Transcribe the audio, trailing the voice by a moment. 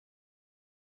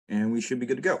and we should be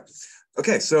good to go.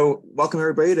 Okay, so welcome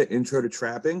everybody to Intro to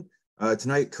Trapping.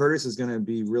 Tonight, Curtis is going to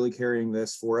be really carrying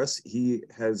this for us. He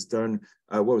has done,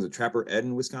 what was it, Trapper Ed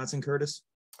in Wisconsin, Curtis?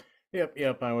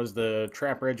 Yep. I was the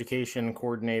trapper education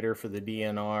coordinator for the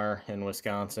DNR in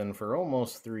Wisconsin for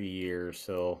almost 3 years,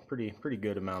 so pretty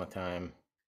good amount of time.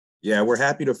 Yeah, we're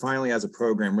happy to finally, as a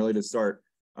program, really to start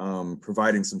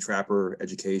providing some trapper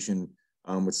education,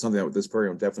 with something that this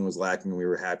program definitely was lacking. And we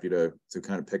were happy to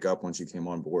kind of pick up once you came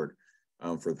on board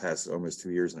for the past almost 2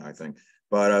 years now, I think.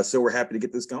 But so we're happy to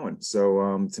get this going.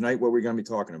 So tonight, what we're going to be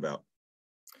talking about?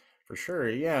 For sure,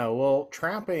 yeah. Well,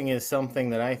 trapping is something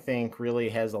that I think really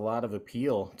has a lot of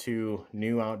appeal to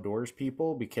new outdoors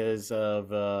people because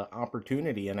of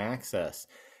opportunity and access,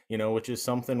 which is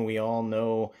something we all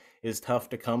know is tough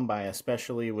to come by,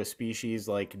 especially with species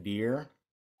like deer.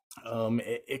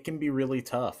 It can be really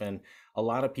tough, and a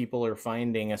lot of people are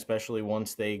finding, especially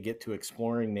once they get to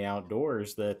exploring the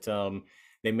outdoors, that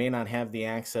they may not have the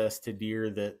access to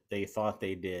deer that they thought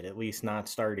they did, at least not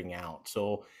starting out.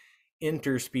 So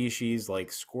interspecies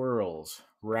like squirrels,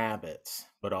 rabbits,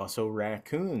 but also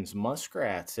raccoons,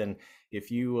 muskrats. And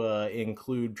if you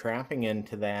include trapping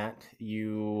into that,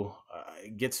 you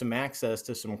get some access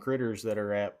to some critters that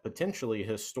are at potentially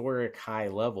historic high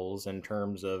levels in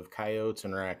terms of coyotes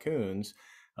and raccoons,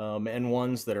 and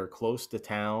ones that are close to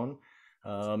town,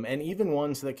 and even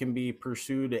ones that can be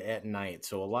pursued at night.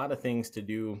 So a lot of things to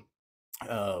do,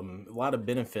 a lot of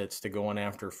benefits to going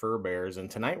after fur bears. And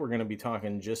tonight we're going to be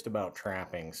talking just about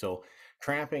trapping. So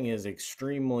trapping is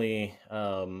extremely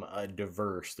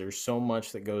diverse. There's so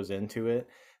much that goes into it.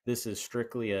 This is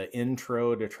strictly an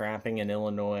intro to trapping in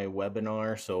Illinois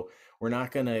webinar. So we're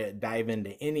not going to dive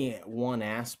into any one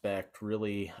aspect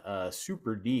really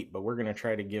super deep, but we're going to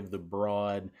try to give the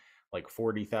broad, like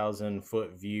 40,000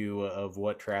 foot view of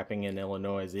what trapping in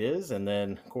Illinois is. And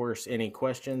then of course, any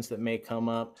questions that may come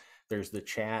up, there's the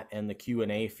chat and the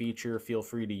Q&A feature. Feel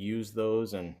free to use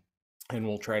those, and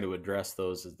we'll try to address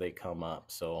those as they come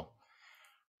up. So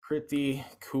pretty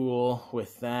cool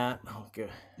with that. I'll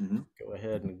go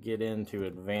ahead and get into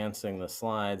advancing the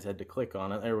slides. Had to click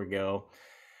on it. There we go.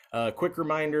 Quick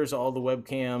reminders, all the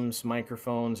webcams,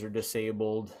 microphones are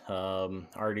disabled.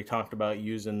 Already talked about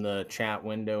using the chat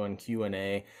window and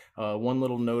Q&A. One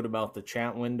little note about the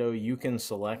chat window, you can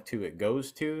select who it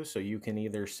goes to. So you can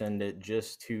either send it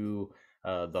just to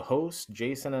the host,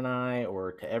 Jason and I,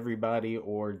 or to everybody,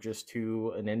 or just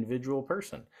to an individual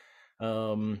person.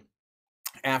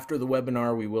 After the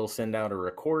webinar, we will send out a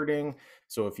recording.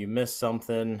 So if you miss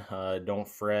something, don't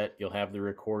fret. You'll have the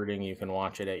recording. You can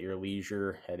watch it at your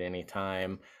leisure at any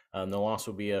time. There'll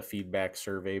also be a feedback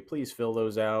survey. Please fill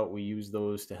those out. We use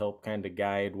those to help kind of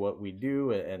guide what we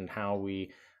do and how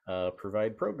we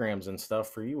provide programs and stuff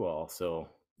for you all. So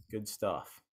good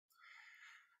stuff.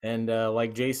 And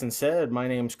like Jason said, my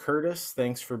name's Curtis.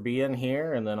 Thanks for being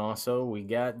here. And then also we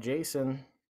got Jason,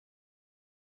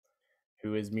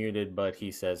 who is muted, but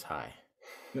he says hi.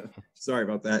 Sorry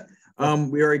about that.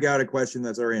 We already got a question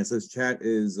that's already answered. Says chat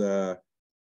is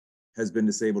has been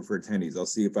disabled for attendees. I'll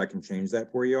see if I can change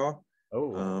that for you all.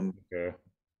 Okay.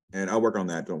 And I'll work on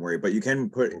that, don't worry. But you can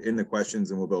put in the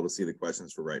questions and we'll be able to see the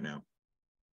questions for right now.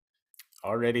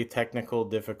 Already technical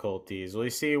difficulties. We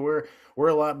see we're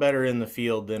a lot better in the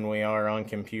field than we are on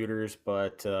computers,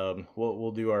 but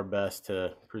we'll do our best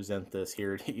to present this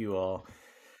here to you all.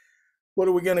 What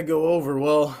are we going to go over?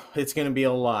 Well, it's going to be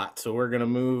a lot, so we're going to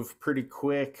move pretty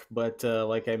quick. But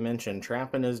like I mentioned,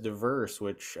 trapping is diverse,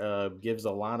 which gives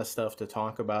a lot of stuff to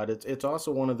talk about. It's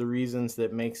also one of the reasons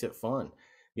that makes it fun.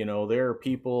 There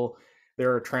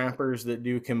are trappers that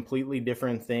do completely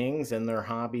different things, and their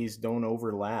hobbies don't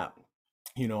overlap.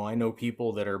 I know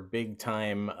people that are big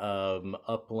time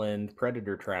upland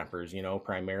predator trappers,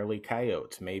 primarily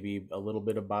coyotes, maybe a little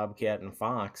bit of bobcat and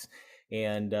fox.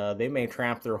 And they may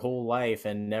trap their whole life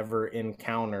and never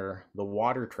encounter the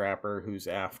water trapper who's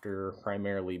after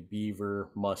primarily beaver,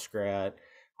 muskrat,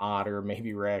 otter,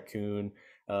 maybe raccoon.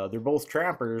 They're both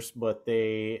trappers, but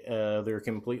they're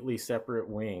completely separate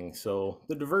wings. So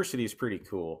the diversity is pretty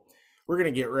cool. We're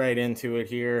going to get right into it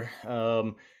here.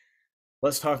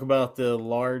 Let's talk about the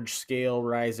large-scale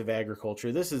rise of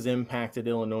agriculture. This has impacted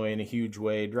Illinois in a huge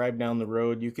way. Drive down the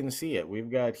road, you can see it.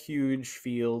 We've got huge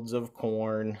fields of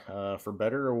corn, for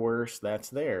better or worse,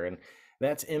 that's there. And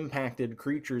that's impacted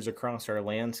creatures across our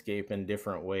landscape in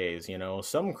different ways.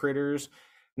 Some critters,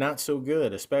 not so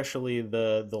good, especially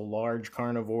the large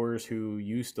carnivores who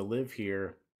used to live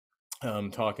here.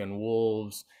 Talking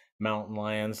wolves, mountain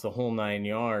lions, the whole 9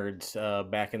 yards,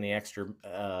 back in the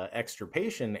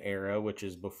extirpation era, which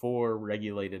is before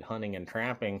regulated hunting and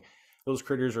trapping. Those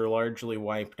critters are largely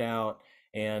wiped out,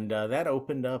 And that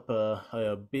opened up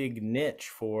a big niche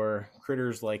for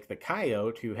critters like the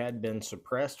coyote, who had been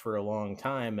suppressed for a long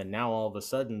time, and now all of a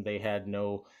sudden they had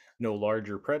no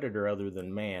larger predator other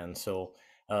than man. So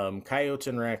coyotes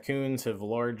and raccoons have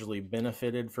largely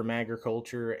benefited from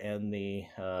agriculture and the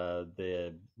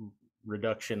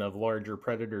reduction of larger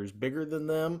predators bigger than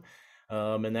them,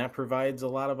 and that provides a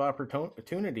lot of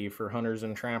opportunity for hunters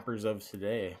and trappers of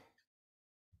today.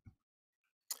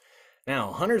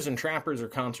 Now, hunters and trappers are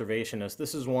conservationists.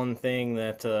 This is one thing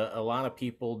that a lot of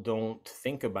people don't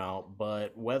think about,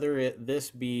 but whether this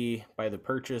be by the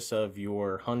purchase of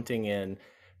your hunting and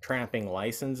trapping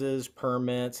licenses,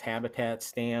 permits, habitat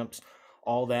stamps,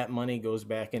 all that money goes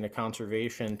back into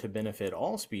conservation to benefit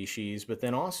all species, but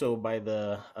then also by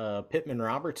the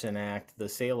Pittman-Robertson Act, the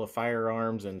sale of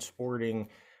firearms and sporting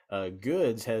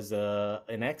goods has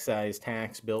an excise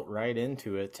tax built right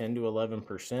into it, 10 to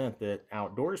 11%, that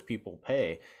outdoors people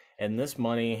pay. And this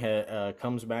money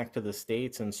comes back to the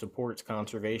states and supports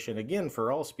conservation, again,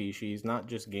 for all species, not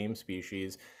just game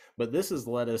species. But this has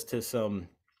led us to some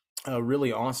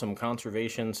really awesome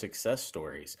conservation success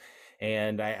stories.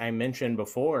 And I mentioned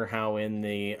before how in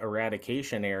the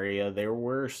eradication area, there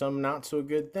were some not so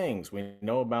good things. We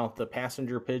know about the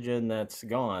passenger pigeon that's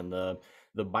gone,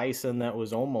 the bison that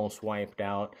was almost wiped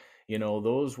out. You know,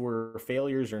 those were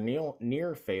failures or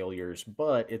near failures,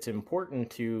 but it's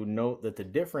important to note that the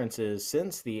difference is,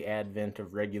 since the advent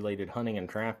of regulated hunting and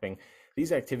trapping,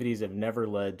 these activities have never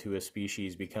led to a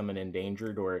species becoming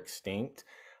endangered or extinct.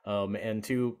 And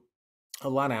to a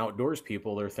lot of outdoors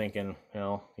people, they're thinking,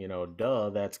 well, duh,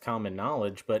 that's common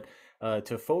knowledge. But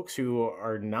to folks who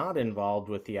are not involved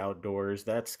with the outdoors,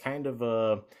 that's kind of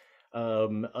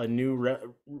a new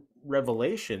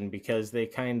revelation, because they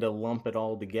kind of lump it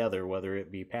all together, whether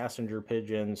it be passenger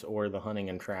pigeons or the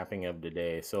hunting and trapping of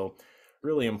today. So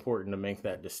really important to make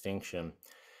that distinction.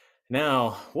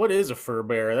 Now, what is a fur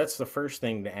bearer? That's the first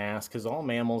thing to ask, because all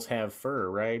mammals have fur,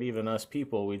 right? Even us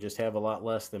people, we just have a lot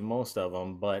less than most of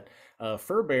them. But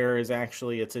fur bearer is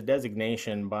actually, it's a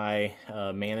designation by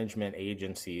management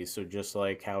agencies. So just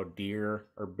like how deer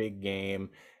are big game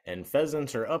and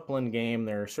pheasants are upland game,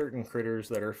 there are certain critters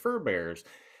that are fur bearers.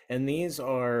 And these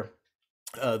are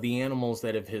the animals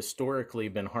that have historically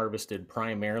been harvested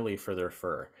primarily for their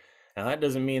fur. Now, that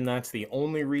doesn't mean that's the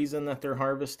only reason that they're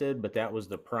harvested, but that was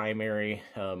the primary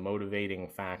motivating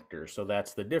factor. So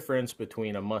that's the difference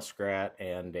between a muskrat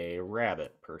and a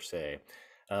rabbit, per se.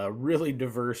 Really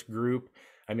diverse group.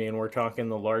 I mean, we're talking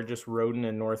the largest rodent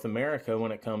in North America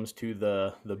when it comes to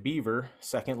the beaver,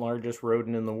 second largest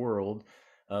rodent in the world,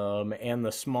 and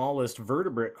the smallest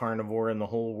vertebrate carnivore in the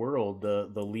whole world,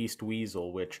 the least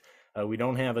weasel, which we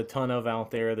don't have a ton of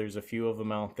out there. There's a few of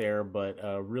them out there, but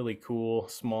really cool,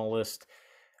 smallest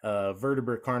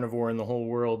vertebrate carnivore in the whole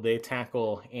world. They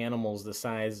tackle animals the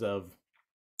size of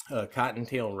a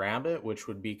cottontail rabbit, which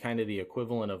would be kind of the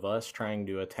equivalent of us trying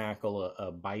to tackle a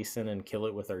bison and kill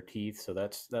it with our teeth. So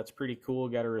that's pretty cool.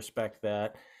 Got to respect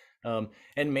that.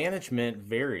 And management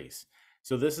varies.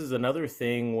 So this is another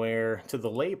thing where, to the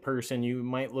lay person, you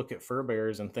might look at fur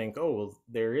bearers and think, oh, well,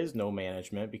 there is no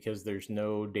management because there's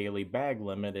no daily bag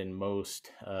limit in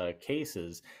most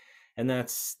cases. And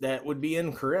that would be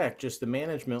incorrect. Just the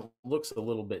management looks a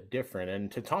little bit different.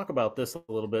 And to talk about this a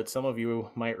little bit, some of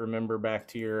you might remember back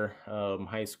to your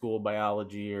high school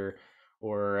biology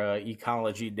or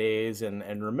ecology days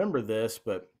and remember this,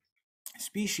 but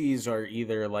species are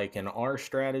either like an R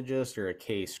strategist or a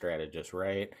K strategist,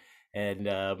 right? And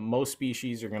most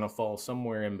species are going to fall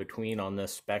somewhere in between on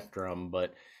this spectrum.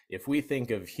 But if we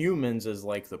think of humans as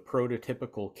like the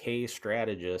prototypical K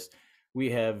strategist, we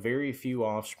have very few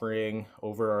offspring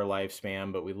over our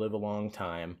lifespan, but we live a long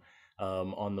time.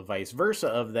 On the vice versa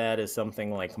of that is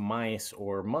something like mice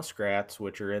or muskrats,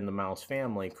 which are in the mouse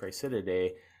family,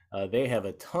 Chrysididae. They have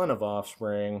a ton of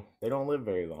offspring. They don't live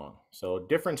very long. So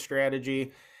different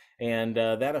strategy, and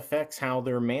that affects how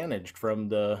they're managed from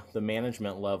the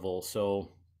management level. So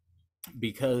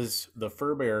because the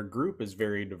fur bearer group is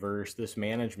very diverse, this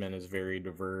management is very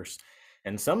diverse.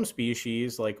 And some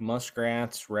species like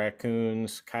muskrats,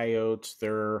 raccoons, coyotes,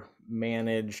 they're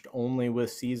managed only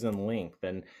with season length.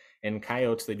 And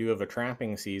coyotes, they do have a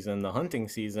trapping season. The hunting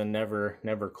season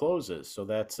never closes. So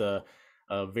that's a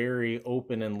very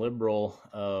open and liberal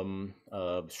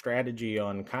strategy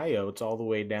on coyotes, all the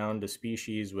way down to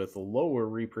species with lower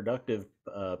reproductive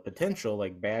potential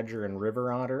like badger and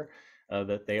river otter,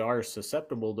 that they are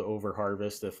susceptible to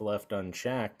overharvest if left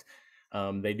unchecked.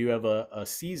 They do have a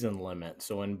season limit.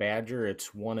 So in badger,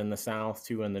 it's 1 in the south,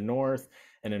 2 in the north,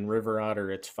 and in river otter,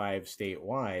 it's 5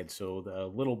 statewide. So the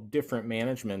little different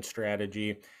management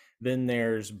strategy. Then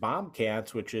there's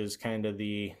bobcats, which is kind of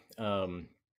the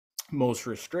most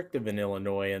restrictive in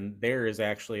Illinois, and there is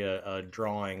actually a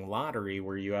drawing lottery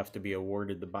where you have to be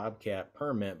awarded the bobcat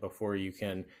permit before you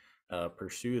can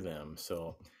pursue them.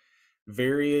 So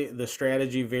the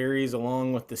strategy varies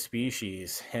along with the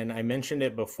species. And I mentioned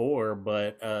it before,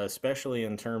 but especially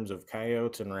in terms of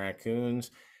coyotes and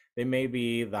raccoons, they may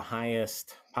be the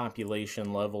highest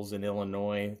population levels in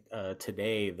Illinois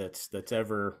today that's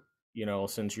ever,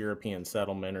 since European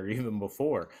settlement or even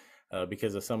before,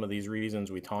 because of some of these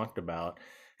reasons we talked about.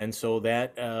 And so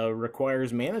that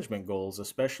requires management goals,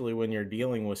 especially when you're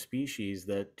dealing with species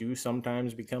that do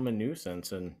sometimes become a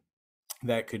nuisance. And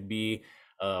that could be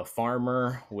a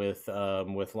farmer with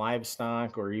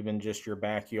livestock, or even just your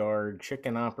backyard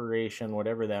chicken operation,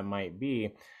 whatever that might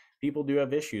be. People do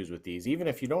have issues with these, even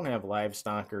if you don't have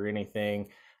livestock or anything.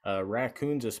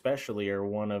 Raccoons, especially, are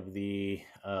one of the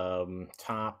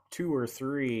top 2 or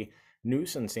 3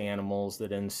 nuisance animals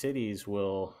that in cities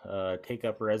will take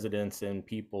up residence in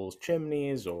people's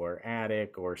chimneys or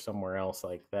attic or somewhere else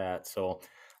like that. So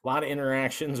a lot of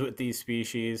interactions with these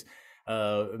species.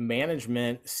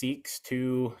 Management seeks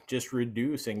to just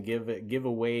reduce and give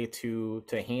a way to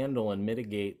handle and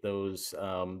mitigate those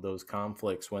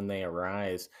conflicts when they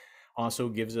arise. Also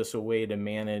gives us a way to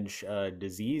manage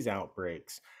disease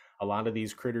outbreaks. A lot of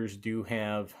these critters do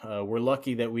have, we're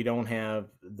lucky that we don't have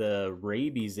the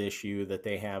rabies issue that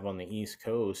they have on the East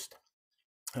Coast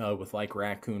with like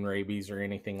raccoon rabies or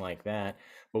anything like that.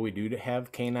 But we do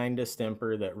have canine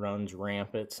distemper that runs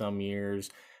rampant some years.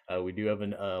 We do have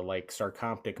like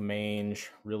sarcoptic mange,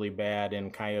 really bad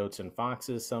in coyotes and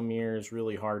foxes some years,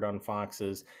 really hard on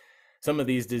foxes. Some of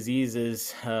these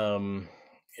diseases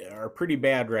are pretty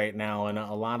bad right now, and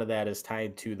a lot of that is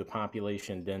tied to the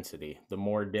population density. The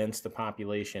more dense the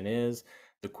population is,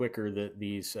 the quicker that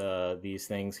these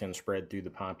things can spread through the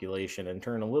population and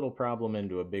turn a little problem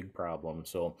into a big problem.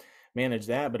 So manage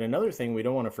that. But another thing we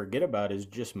don't want to forget about is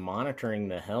just monitoring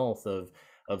the health of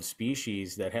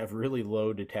species that have really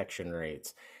low detection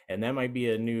rates. And that might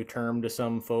be a new term to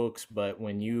some folks, but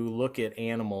when you look at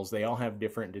animals, they all have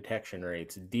different detection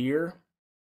rates. Deer,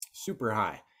 super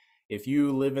high. If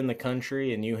you live in the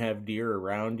country and you have deer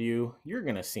around you, you're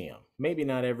going to see them. Maybe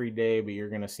not every day, but you're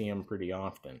going to see them pretty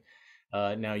often.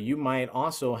 Now, you might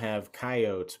also have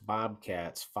coyotes,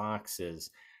 bobcats, foxes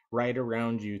right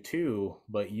around you too,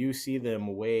 but you see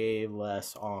them way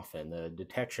less often. The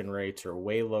detection rates are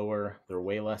way lower. They're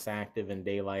way less active in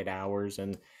daylight hours,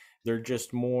 and they're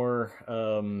just more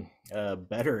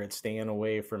better at staying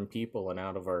away from people and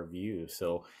out of our view.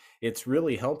 So it's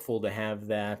really helpful to have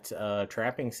that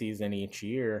trapping season each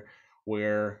year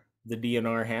where the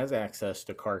DNR has access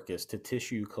to carcass, to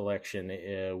tissue collection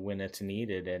when it's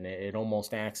needed, and it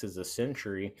almost acts as a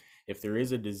sentry. If there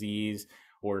is a disease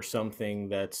or something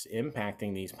that's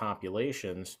impacting these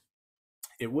populations,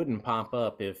 it wouldn't pop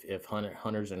up if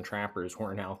hunters and trappers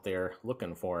weren't out there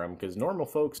looking for them, because normal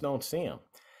folks don't see them.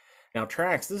 Now,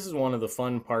 tracks, this is one of the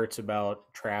fun parts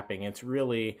about trapping.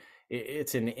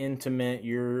 It's an intimate,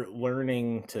 you're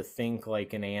learning to think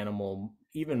like an animal,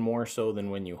 even more so than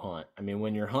when you hunt. I mean,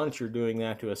 when you hunt, you're doing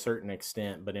that to a certain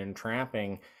extent, but in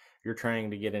trapping, you're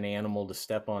trying to get an animal to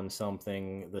step on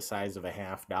something the size of a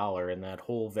 $50 in that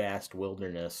whole vast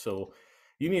wilderness. So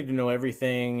you need to know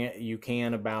everything you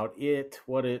can about it,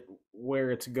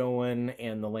 where it's going,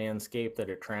 and the landscape that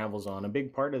it travels on. A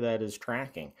big part of that is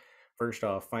tracking. First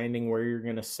off, finding where you're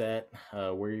going to set,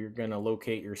 where you're going to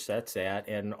locate your sets at,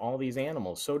 and all these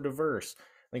animals, so diverse.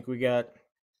 I think we got,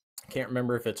 can't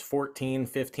remember if it's 14,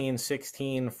 15,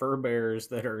 16 fur bears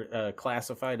that are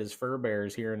classified as fur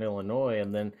bears here in Illinois,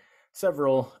 and then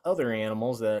several other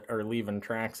animals that are leaving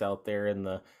tracks out there in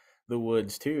the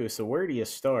woods too. So where do you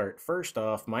start? First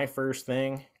off, my first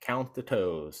thing, count the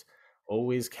toes.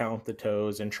 Always count the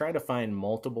toes and try to find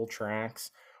multiple tracks.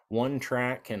 One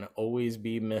track can always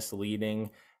be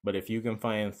misleading, but if you can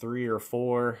find 3 or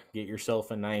 4, get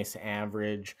yourself a nice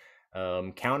average.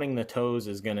 Counting the toes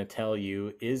is going to tell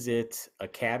you, is it a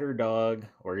cat or dog,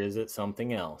 or is it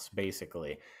something else,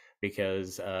 basically?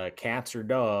 Because cats or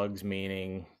dogs,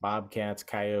 meaning bobcats,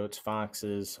 coyotes,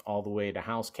 foxes, all the way to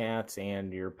house cats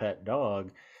and your pet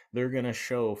dog, they're going to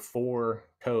show 4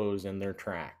 toes in their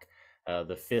track.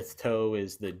 The 5th toe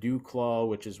is the dew claw,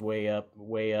 which is way up,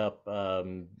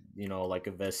 like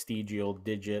a vestigial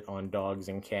digit on dogs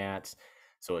and cats.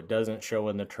 So it doesn't show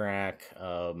in the track.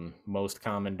 Most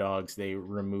common dogs, they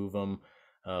remove them,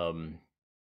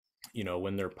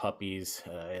 when they're puppies,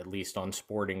 at least on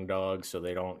sporting dogs, so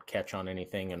they don't catch on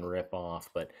anything and rip off.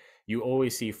 But you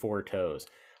always see 4 toes.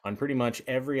 on pretty much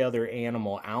every other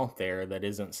animal out there that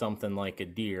isn't something like a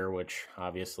deer, which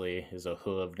obviously is a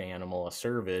hooved animal, a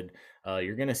cervid,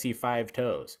 you're going to see 5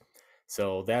 toes.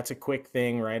 So that's a quick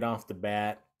thing right off the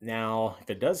bat. Now,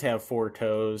 if it does have 4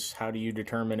 toes, how do you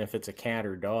determine if it's a cat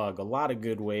or dog? A lot of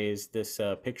good ways. This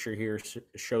picture here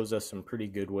shows us some pretty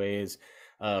good ways.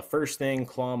 First thing,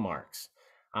 claw marks.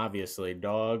 Obviously,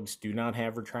 dogs do not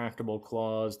have retractable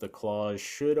claws. The claws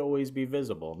should always be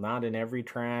visible. Not in every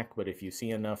track, but if you see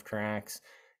enough tracks,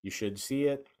 you should see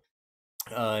it.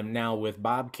 Now with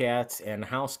bobcats and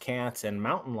house cats and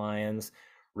mountain lions,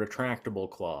 retractable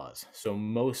claws. So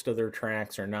most of their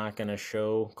tracks are not going to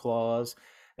show claws.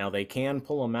 Now they can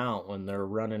pull them out when they're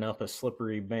running up a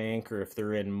slippery bank or if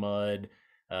they're in mud.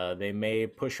 They may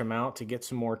push them out to get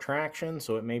some more traction,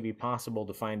 so it may be possible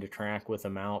to find a track with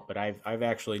them out, but I've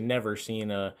actually never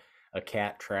seen a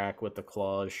cat track with the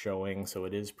claws showing, so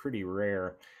it is pretty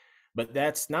rare. But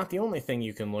that's not the only thing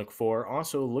you can look for.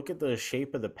 Also, look at the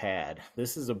shape of the pad.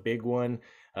 This is a big one.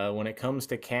 When it comes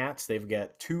to cats, they've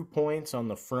got 2 points on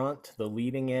the front, the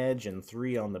leading edge, and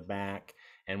 3 on the back.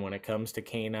 And when it comes to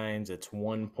canines, it's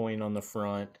 1 point on the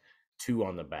front, 2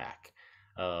 on the back.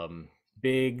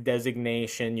 Big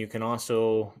designation. You can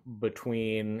also,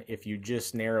 if you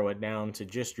just narrow it down to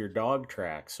just your dog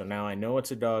track. So now I know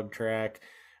it's a dog track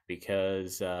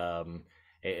because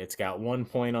it's got 1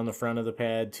 point on the front of the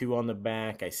pad, 2 on the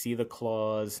back. I see the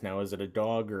claws. Now, is it a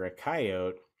dog or a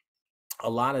coyote? A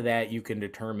lot of that you can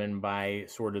determine by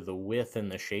sort of the width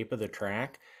and the shape of the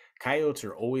track. Coyotes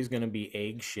are always going to be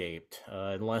egg-shaped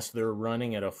unless they're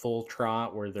running at a full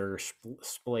trot where they're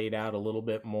splayed out a little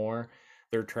bit more.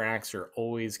 Their tracks are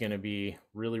always going to be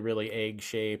really, really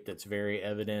egg-shaped. It's very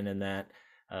evident in that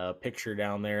picture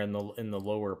down there in the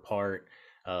lower part.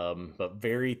 But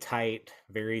very tight,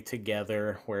 very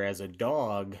together, whereas a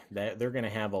dog, that they're going to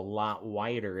have a lot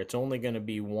wider. It's only going to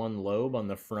be 1 lobe on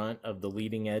the front of the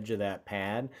leading edge of that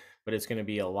pad, but it's going to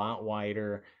be a lot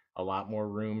wider, a lot more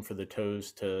room for the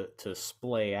toes to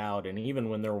splay out. And even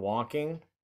when they're walking,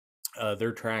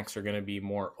 their tracks are going to be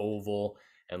more oval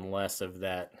and less of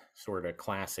that sort of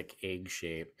classic egg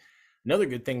shape. Another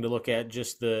good thing to look at,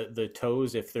 just the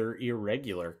toes, if they're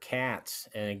irregular. Cats,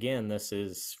 and again, this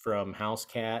is from house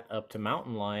cat up to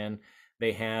mountain lion,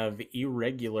 they have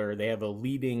a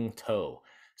leading toe.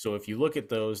 So if you look at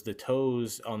those, the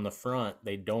toes on the front,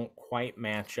 they don't quite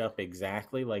match up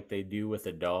exactly like they do with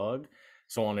a dog.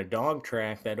 So on a dog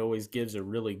track, that always gives a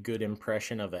really good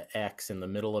impression of an X in the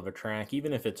middle of a track.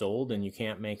 Even if it's old and you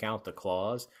can't make out the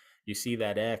claws, you see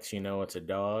that X, you know it's a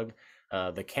dog.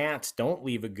 The cats don't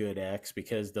leave a good X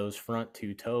because those front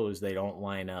 2 toes, they don't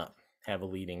line up, have a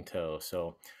leading toe.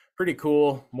 So pretty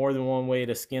cool. More than one way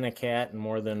to skin a cat and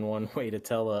more than one way to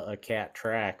tell a cat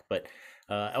track. But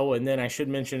and then I should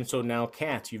mention, so now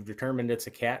cats, you've determined it's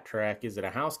a cat track. Is it a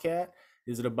house cat?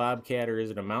 Is it a bobcat? Or is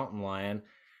it a mountain lion?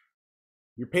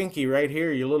 Your pinky right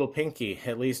here, your little pinky,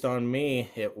 at least on me,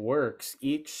 it works.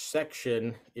 Each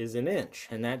section is 1 inch,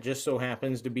 and that just so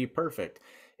happens to be perfect.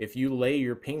 If you lay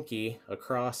your pinky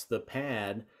across the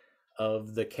pad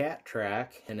of the cat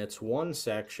track and it's 1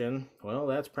 section, well,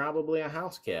 that's probably a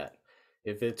house cat.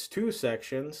 If it's 2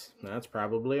 sections, that's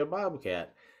probably a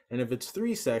bobcat. And if it's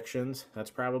 3 sections,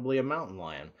 that's probably a mountain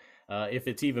lion. If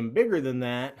it's even bigger than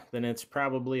that, then it's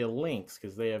probably a lynx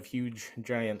because they have huge,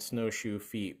 giant snowshoe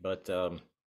feet. But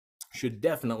should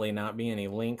definitely not be any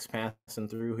lynx passing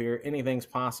through here. Anything's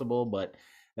possible, but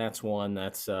that's one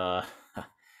that's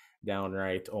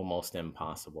downright almost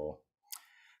impossible.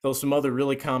 So some other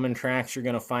really common tracks you're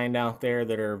going to find out there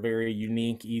that are very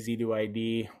unique, easy to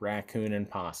ID: raccoon and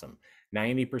possum.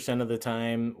 90% of the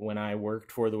time when I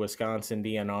worked for the Wisconsin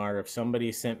DNR, if somebody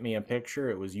sent me a picture,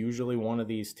 it was usually one of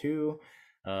these 2,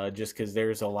 just because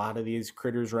there's a lot of these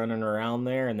critters running around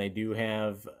there, and they do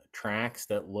have tracks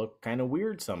that look kind of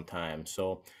weird sometimes.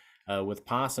 So with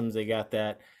possums, they got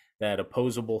that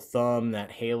opposable thumb,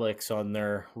 that helix on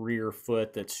their rear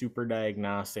foot that's super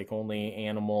diagnostic. Only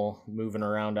animal moving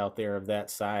around out there of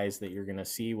that size that you're going to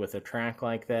see with a track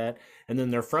like that. And then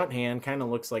their front hand kind of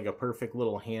looks like a perfect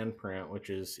little handprint,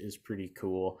 which is pretty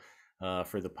cool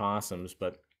for the possums.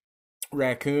 But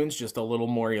raccoons, just a little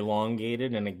more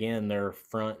elongated, and again, their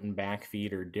front and back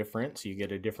feet are different, so you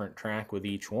get a different track with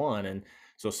each one. And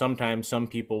so sometimes some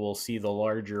people will see the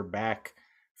larger back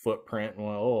footprint and,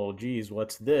 well, oh geez,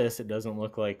 what's this? It doesn't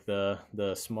look like the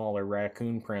smaller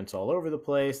raccoon prints all over the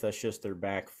place. That's just their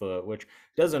back foot, which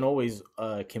doesn't always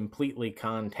completely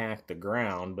contact the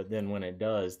ground, but then when it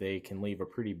does, they can leave a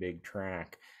pretty big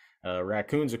track.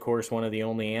 Raccoons, of course, one of the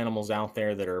only animals out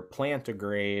there that are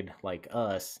plantigrade like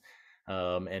us.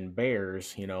 and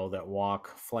bears, that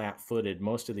walk flat-footed.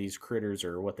 Most of these critters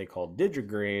are what they call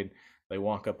digigrade. They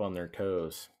walk up on their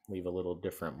toes, leave a little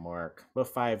different mark, but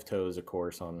 5 toes, of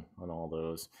course, on all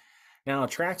those. Now,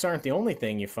 tracks aren't the only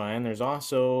thing you find. There's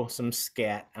also some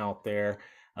scat out there.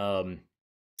 Um,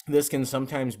 this can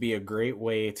sometimes be a great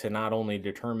way to not only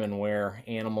determine where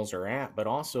animals are at, but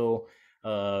also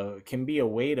can be a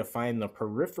way to find the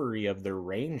periphery of their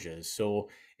ranges. So,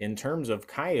 in terms of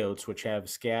coyotes, which have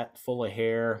scat full of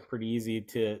hair, pretty easy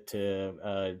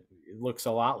it looks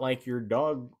a lot like your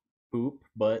dog poop,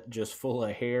 but just full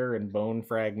of hair and bone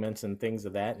fragments and things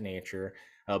of that nature.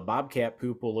 Bobcat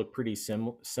poop will look pretty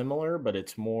similar, but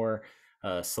it's more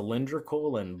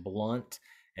cylindrical and blunt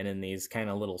and in these kind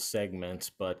of little segments.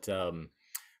 But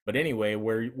anyway,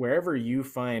 wherever you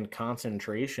find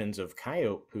concentrations of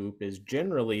coyote poop is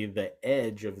generally the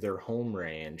edge of their home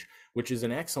range, which is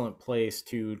an excellent place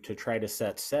to try to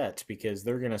set sets, because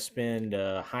they're going to spend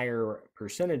a higher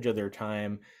percentage of their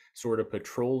time sort of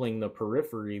patrolling the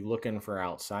periphery looking for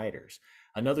outsiders.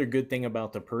 Another good thing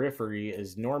about the periphery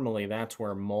is normally that's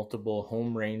where multiple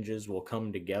home ranges will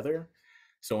come together.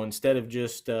 So instead of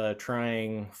just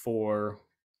trying for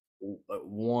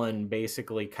one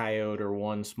basically coyote or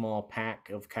one small pack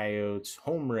of coyotes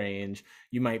home range,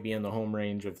 you might be in the home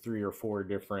range of 3 or 4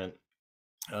 different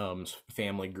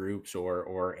family groups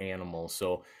or animals.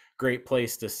 So great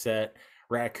place to set.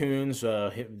 Raccoons,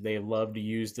 they love to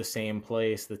use the same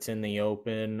place that's in the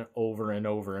open over and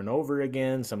over and over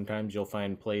again. Sometimes you'll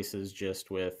find places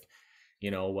just with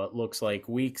what looks like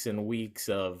weeks and weeks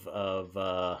of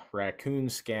raccoon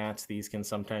scats. These can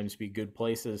sometimes be good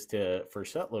places for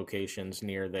set locations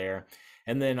near there.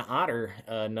 And then otter,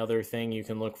 another thing you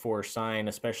can look for sign,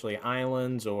 especially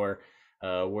islands or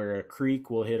where a creek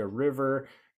will hit a river.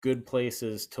 Good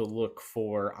places to look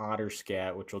for otter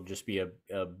scat, which will just be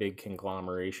a big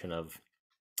conglomeration of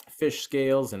fish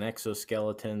scales and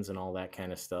exoskeletons and all that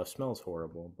kind of stuff. Smells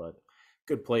horrible, but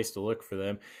good place to look for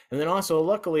them. And then also,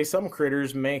 luckily, some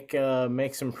critters make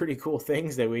some pretty cool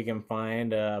things that we can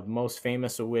find. Most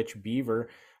famous of which, beaver.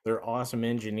 They're awesome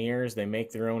engineers. They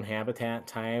make their own habitat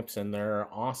types, and they're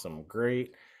awesome,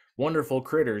 great, wonderful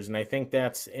critters. And I think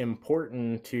that's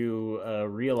important to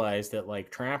realize that, like,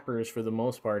 trappers, for the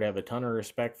most part, have a ton of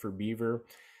respect for beaver.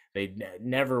 They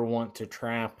never want to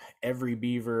trap every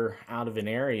beaver out of an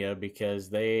area because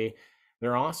they're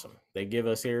awesome. They give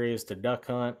us areas to duck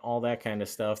hunt, all that kind of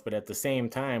stuff. But at the same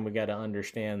time, we got to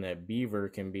understand that beaver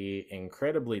can be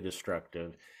incredibly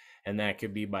destructive. And that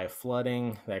could be by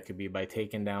flooding, that could be by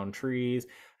taking down trees.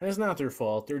 And it's not their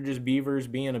fault. They're just beavers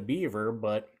being a beaver.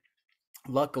 But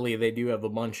luckily, they do have a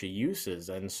bunch of uses.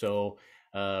 And so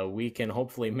we can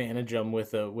hopefully manage them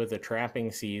with a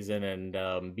trapping season.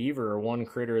 And beaver are one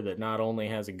critter that not only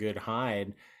has a good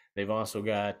hide, they've also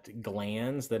got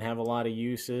glands that have a lot of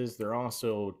uses. They're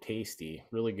also tasty,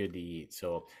 really good to eat.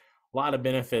 So a lot of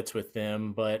benefits with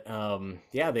them. But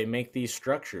yeah, they make these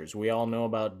structures. We all know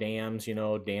about dams,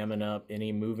 damming up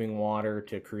any moving water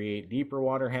to create deeper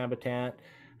water habitat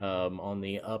on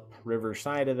the upriver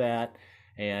side of that.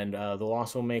 And they'll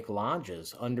also make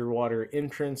lodges, underwater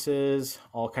entrances,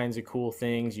 all kinds of cool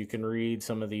things. You can read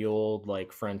some of the old,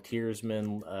 like,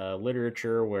 frontiersman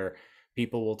literature where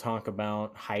people will talk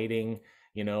about hiding,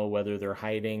 whether they're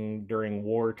hiding during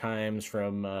war times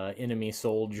from enemy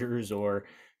soldiers, or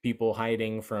people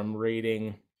hiding from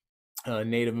raiding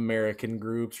Native American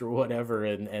groups or whatever,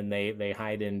 and they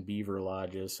hide in beaver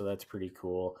lodges. So that's pretty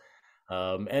cool.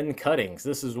 And cuttings.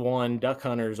 This is one duck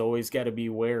hunters always got to be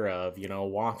aware of,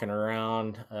 walking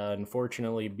around.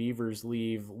 Unfortunately, beavers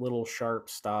leave little sharp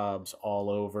stobs all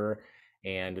over,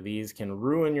 and these can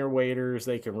ruin your waders.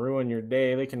 They can ruin your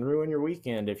day. They can ruin your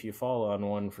weekend if you fall on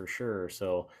one, for sure.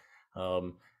 So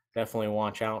definitely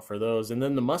watch out for those. And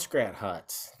then the muskrat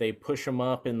huts, they push them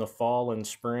up in the fall and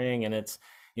spring, and it's,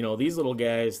 these little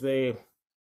guys, they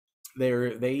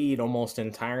eat almost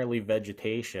entirely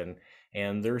vegetation,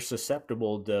 and they're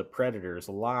susceptible to predators.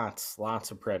 Lots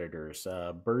of predators.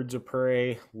 Birds of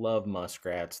prey love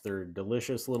muskrats. They're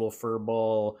delicious little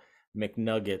furball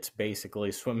McNuggets,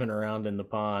 basically, swimming around in the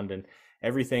pond, and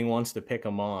everything wants to pick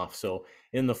them off. So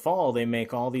in the fall, they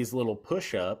make all these little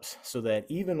push-ups so that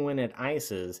even when it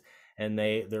ices and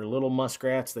they're little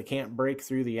muskrats that can't break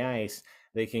through the ice,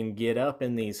 they can get up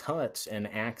in these huts and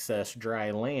access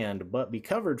dry land, but be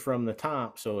covered from the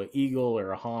top so an eagle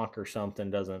or a hawk or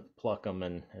something doesn't pluck them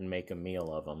and make a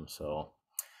meal of them. So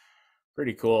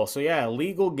pretty cool. So yeah,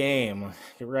 legal game.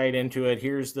 Get right into it.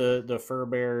 Here's the fur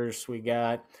bearers we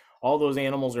got. All those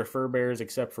animals are fur bearers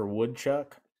except for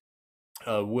woodchuck.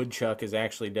 Woodchuck is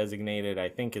actually designated, I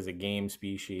think, as a game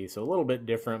species, so a little bit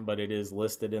different, but it is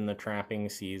listed in the trapping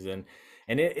season.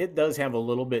 And it does have a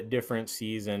little bit different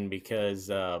season because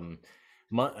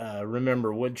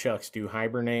remember, woodchucks do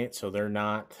hibernate, so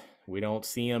we don't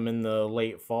see them in the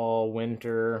late fall,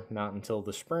 winter, not until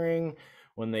the spring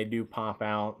when they do pop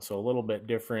out. So a little bit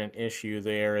different issue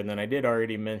there. And then I did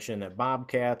already mention that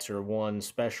bobcats are one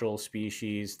special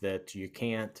species that you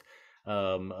can't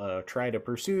try to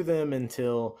pursue them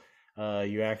until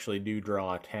you actually do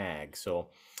draw a tag. So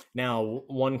now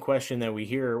one question that we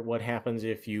hear, what happens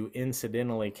if you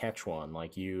incidentally catch one?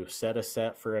 Like you set a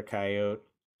set for a coyote,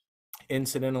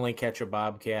 incidentally catch a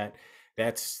bobcat,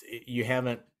 you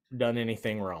haven't done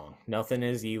anything wrong. Nothing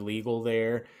is illegal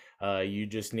there. You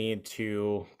just need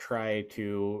to try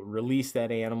to release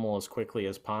that animal as quickly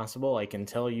as possible. I can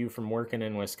tell you from working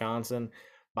in Wisconsin,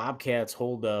 bobcats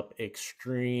hold up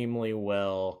extremely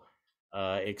well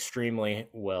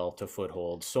to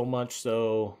foothold. So much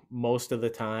so, most of the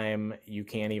time, you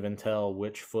can't even tell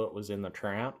which foot was in the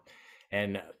trap.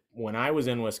 And when I was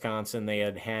in Wisconsin, they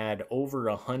had over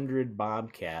 100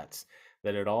 bobcats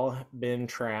that had all been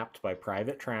trapped by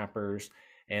private trappers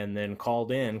and then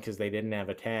called in because they didn't have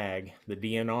a tag. The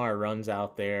DNR runs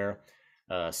out there,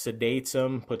 sedates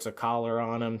them, puts a collar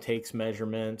on them, takes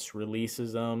measurements,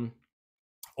 releases them.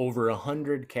 Over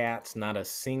 100 cats, not a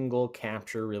single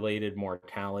capture related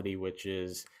mortality, which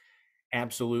is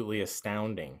absolutely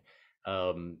astounding.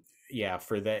 Yeah,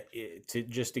 for that,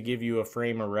 just to give you a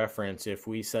frame of reference, if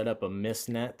we set up a mist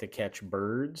net to catch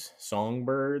birds,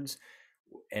 songbirds,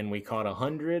 and we caught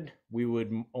 100, we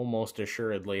would almost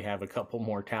assuredly have a couple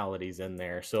mortalities in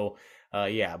there. So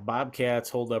yeah, bobcats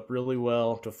hold up really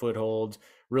well to footholds.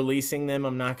 Releasing them,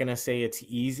 I'm not going to say it's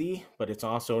easy, but it's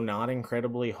also not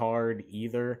incredibly hard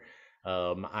either.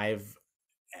 I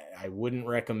wouldn't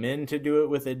recommend to do it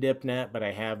with a dip net, but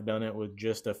I have done it with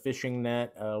just a fishing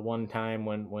net one time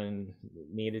when it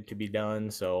needed to be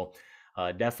done. So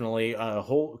definitely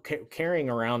carrying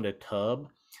around a tub,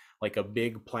 like a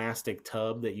big plastic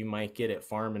tub that you might get at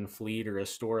Farm and Fleet or a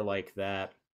store like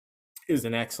that, is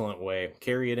an excellent way.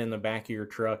 Carry it in the back of your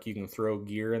truck. You can throw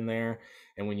gear in there.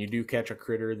 And when you do catch a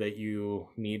critter that you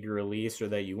need to release or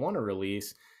that you want to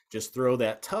release, just throw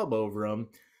that tub over them,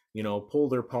 pull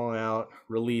their paw out,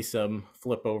 release them,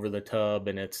 flip over the tub,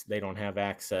 and they don't have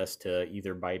access to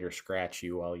either bite or scratch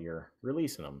you while you're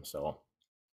releasing them. So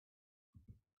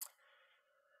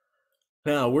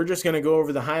now we're just going to go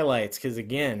over the highlights because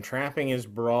again, trapping is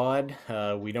broad.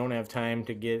 We don't have time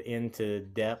to get into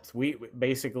depth. We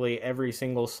basically every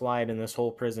single slide in this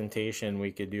whole presentation,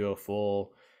 we could do a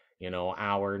full,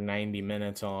 hour, 90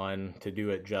 minutes on to do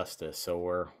it justice. So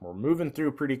we're moving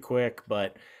through pretty quick,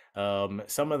 but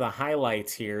some of the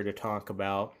highlights here to talk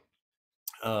about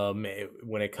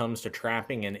when it comes to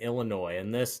trapping in Illinois,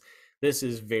 and this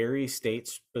is very state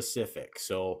specific.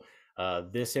 So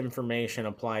this information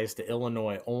applies to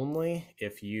Illinois only.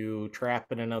 If you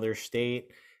trap in another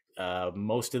state,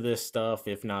 most of this stuff,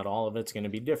 if not all of it's going to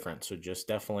be different. So just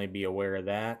definitely be aware of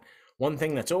that. One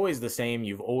thing that's always the same,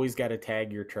 you've always got to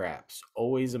tag your traps.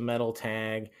 Always a metal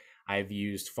tag. I've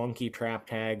used funky trap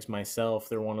tags myself.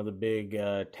 They're one of the big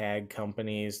tag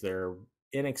companies. They're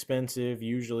inexpensive.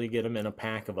 Usually get them in a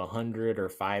pack of 100 or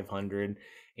 500,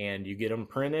 and you get them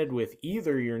printed with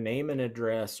either your name and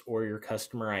address or your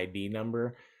customer ID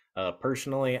number.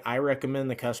 Personally, I recommend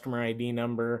the customer ID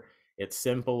number. It's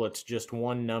simple. It's just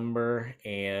one number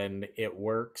and it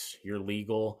works. You're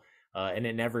legal, and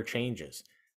it never changes.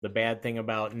 The bad thing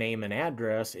about name and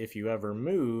address, if you ever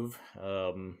move,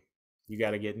 you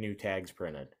got to get new tags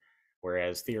printed.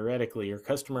 Whereas theoretically, your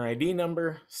customer ID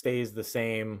number stays the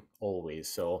same always.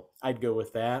 So I'd go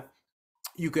with that.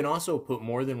 You can also put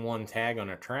more than one tag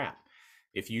on a trap.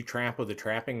 If you trap with a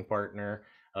trapping partner,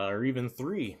 or even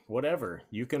 3, whatever,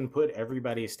 you can put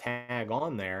everybody's tag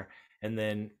on there, and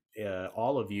then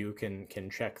all of you can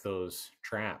check those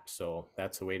traps. So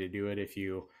that's the way to do it if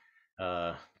you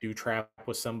do trap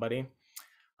with somebody.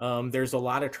 There's a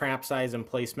lot of trap size and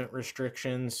placement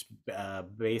restrictions.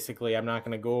 Basically, I'm not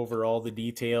going to go over all the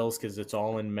details because it's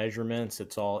all in measurements.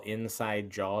 It's all inside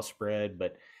jaw spread.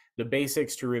 But the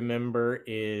basics to remember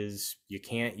is you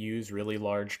can't use really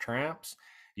large traps.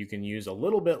 You can use a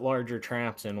little bit larger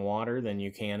traps in water than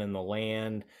you can in the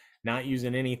land. Not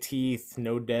using any teeth,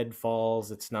 no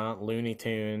deadfalls. It's not Looney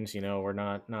Tunes. We're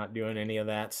not doing any of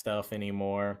that stuff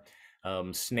anymore.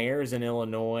 Snares in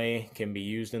Illinois can be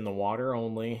used in the water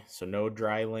only, so no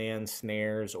dry land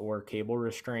snares or cable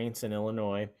restraints in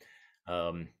Illinois.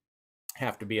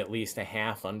 Have to be at least a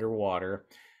half underwater.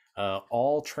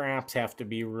 All traps have to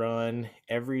be run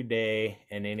every day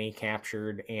and any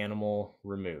captured animal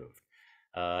removed.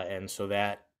 And so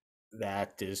that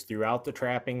is throughout the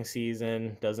trapping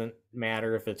season. Doesn't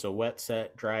matter if it's a wet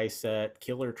set, dry set,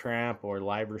 killer trap, or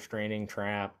live restraining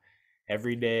trap.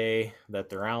 Every day that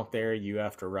they're out there, you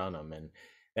have to run them.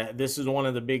 And this is one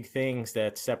of the big things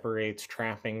that separates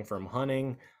trapping from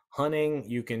hunting. Hunting,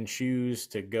 you can choose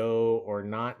to go or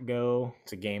not go.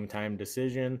 It's a game time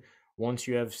decision. Once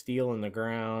you have steel in the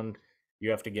ground, you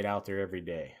have to get out there every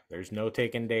day. There's no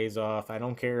taking days off. I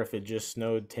don't care if it just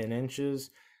snowed 10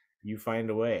 inches, you find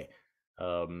a way.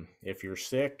 If you're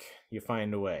sick, you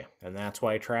find a way. And that's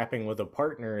why trapping with a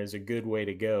partner is a good way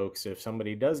to go, because if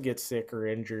somebody does get sick or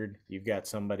injured, you've got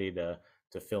somebody to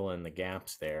fill in the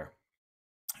gaps there.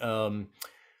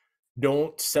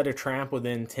 Don't set a trap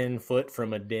within 10 foot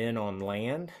from a den on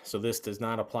land. So this does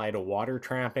not apply to water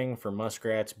trapping for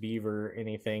muskrats, beaver,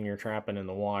 anything you're trapping in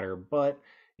the water, but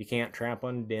you can't trap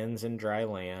on dens and dry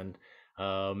land.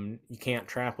 You can't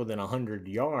trap within 100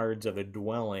 yards of a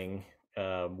dwelling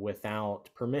without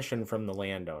permission from the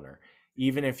landowner.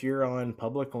 Even if you're on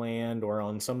public land or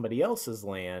on somebody else's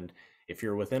land, if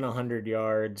you're within 100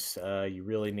 yards, you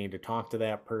really need to talk to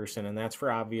that person, and that's for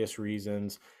obvious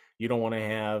reasons. You don't want to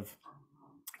have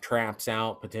traps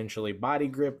out, potentially body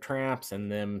grip traps,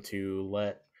 and them to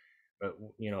let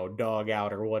dog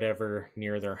out or whatever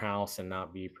near their house and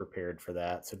not be prepared for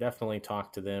that. So definitely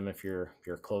talk to them if you're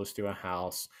close to a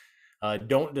house.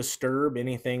 Don't disturb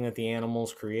anything that the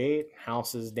animals create: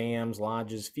 houses, dams,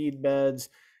 lodges, feed beds.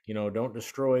 Don't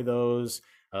destroy those.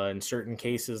 In certain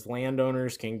cases,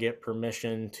 landowners can get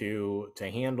permission to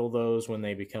handle those when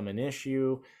they become an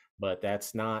issue, but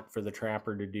that's not for the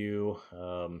trapper to do.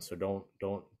 So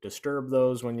don't disturb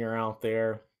those when you're out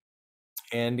there.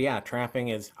 And yeah, trapping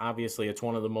is obviously, it's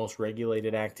one of the most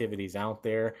regulated activities out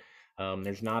there.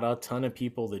 There's not a ton of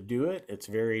people that do it. It's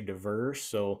very diverse,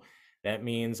 so that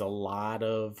means a lot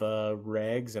of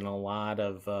regs and a lot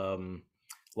of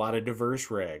diverse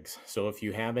regs. So if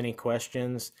you have any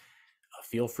questions,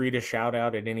 feel free to shout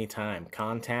out at any time.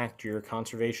 Contact your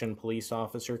conservation police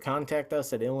officer. Contact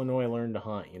us at Illinois Learn to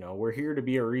Hunt. We're here to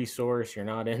be a resource. You're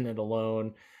not in it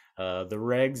alone. The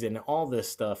regs and all this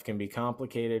stuff can be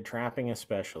complicated, trapping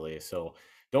especially. So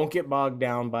don't get bogged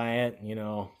down by it.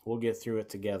 We'll get through it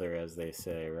together, as they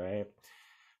say, right?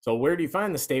 So where do you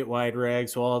find the statewide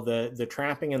regs? Well, the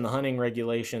trapping and the hunting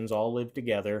regulations all live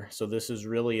together. So this is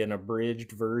really an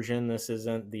abridged version. This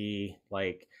isn't the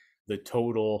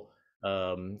total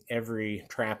every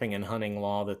trapping and hunting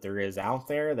law that there is out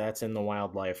there. That's in the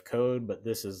wildlife code, but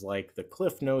this is like the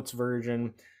Cliff Notes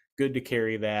version. Good to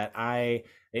carry that.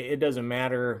 It doesn't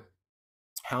matter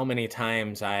how many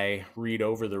times I read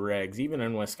over the regs, even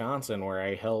in Wisconsin where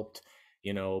I helped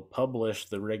publish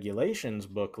the regulations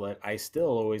booklet, I still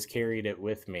always carried it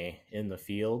with me in the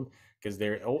field, because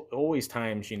there are always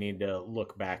times you need to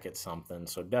look back at something.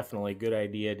 So definitely a good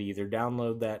idea to either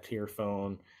download that to your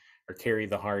phone or carry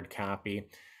the hard copy.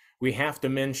 We have to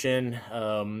mention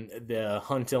the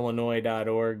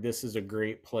huntillinois.org. This is a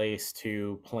great place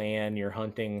to plan your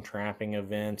hunting, trapping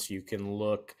events. You can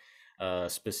look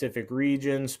specific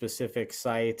regions, specific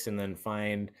sites, and then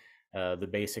find the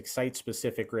basic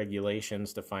site-specific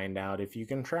regulations to find out if you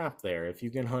can trap there, if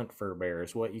you can hunt fur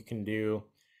bears, what you can do.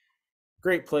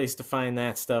 Great place to find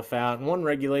that stuff out. And one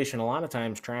regulation a lot of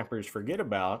times trappers forget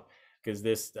about, because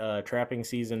this trapping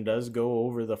season does go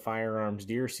over the firearms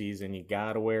deer season, you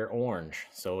gotta wear orange.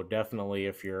 So definitely,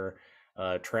 if you're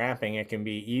trapping, it can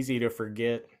be easy to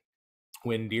forget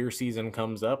when deer season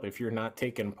comes up. If you're not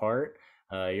taking part,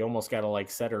 you almost gotta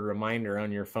set a reminder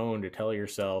on your phone to tell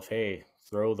yourself, hey,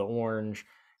 throw the orange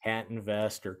hat and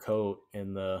vest or coat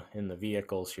in the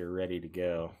vehicles, you're ready to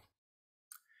go.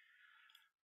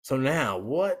 So now,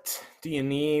 what do you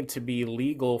need to be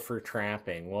legal for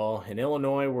trapping? Well, in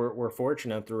Illinois, we're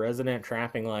fortunate. The resident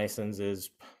trapping license is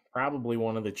probably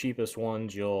one of the cheapest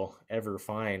ones you'll ever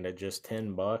find at just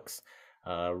 $10.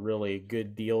 Really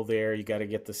good deal there. You got to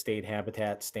get the state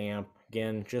habitat stamp.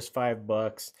 Again, just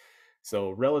 $5.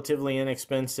 So relatively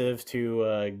inexpensive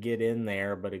to get in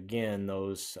there. But again,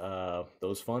 those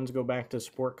funds go back to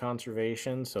support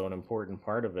conservation, so an important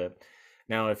part of it.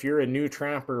 Now, if you're a new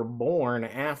trapper born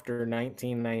after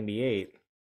 1998,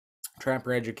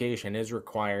 trapper education is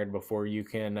required before you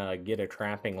can get a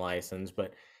trapping license.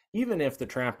 But even if the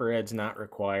trapper ed's not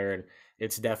required,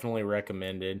 it's definitely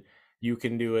recommended. You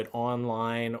can do it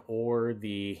online, or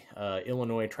the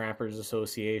Illinois Trappers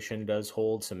Association does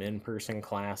hold some in-person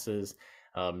classes.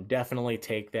 Definitely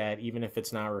take that, even if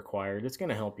it's not required. It's going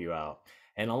to help you out.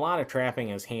 And a lot of trapping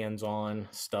is hands-on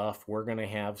stuff. We're going to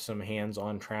have some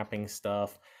hands-on trapping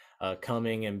stuff.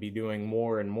 coming and be doing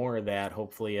more and more of that,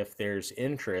 hopefully, if there's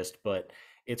interest. But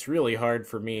it's really hard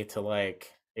for me to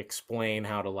like explain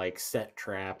how to like set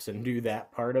traps and do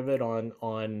that part of it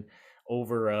on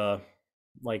over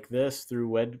like this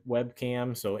through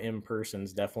webcam. So in person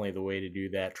is definitely the way to do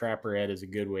that. Trapper Ed is a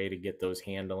good way to get those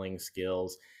handling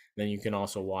skills. Then you can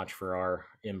also watch for our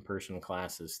in-person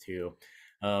classes too.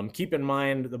 Keep in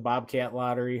mind the Bobcat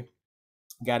Lottery.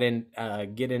 Get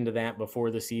into that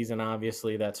before the season.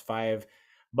 Obviously, that's $5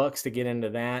 to get into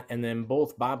that. And then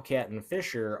both Bobcat and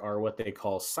Fisher are what they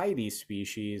call CITES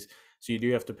species. So you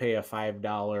do have to pay a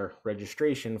 $5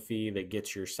 registration fee that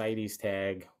gets your CITES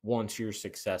tag once you're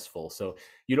successful. So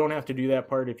you don't have to do that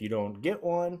part if you don't get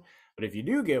one, but if you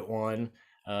do get one,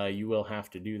 you will have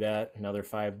to do that, another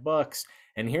 $5.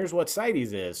 And here's what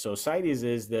CITES is. So CITES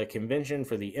is the Convention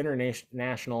for the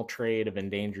International Trade of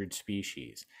Endangered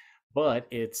Species. But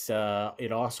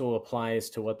it also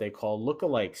applies to what they call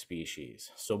lookalike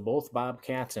species. So both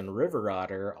bobcats and river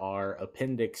otter are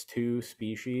Appendix 2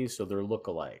 species, so they're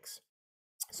lookalikes.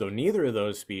 So neither of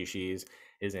those species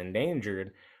is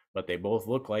endangered, but they both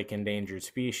look like endangered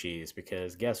species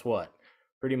because guess what?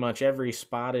 Pretty much every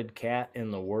spotted cat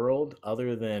in the world,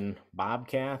 other than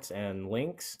bobcats and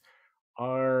lynx,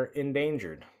 are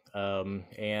endangered.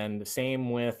 And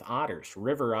same with otters.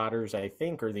 River otters, I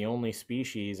think, are the only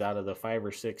species out of the 5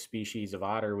 or 6 species of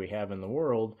otter we have in the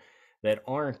world that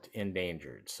aren't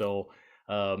endangered. So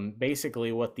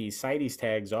basically what these CITES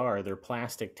tags are, they're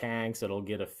plastic tags that'll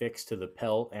get affixed to the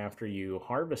pelt after you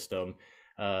harvest them.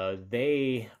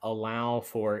 They allow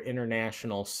for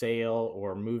international sale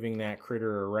or moving that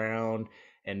critter around,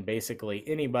 and basically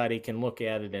anybody can look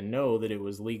at it and know that it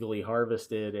was legally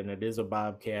harvested and it is a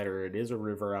bobcat or it is a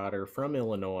river otter from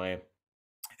Illinois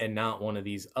and not one of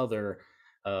these other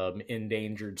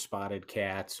endangered spotted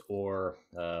cats or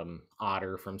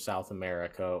otter from South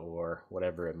America or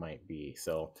whatever it might be.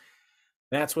 So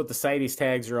that's what the CITES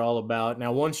tags are all about.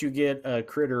 Now, once you get a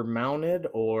critter mounted,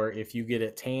 or if you get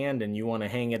it tanned and you want to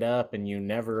hang it up and you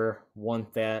never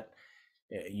want that,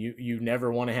 you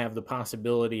never want to have the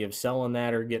possibility of selling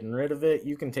that or getting rid of it,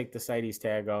 you can take the CITES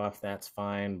tag off. That's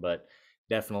fine, but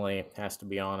definitely has to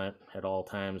be on it at all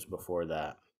times before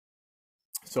that.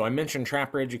 So I mentioned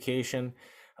trapper education.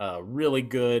 Really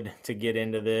good to get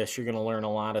into this. You're going to learn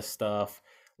a lot of stuff.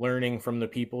 Learning from the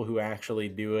people who actually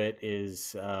do it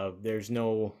is, there's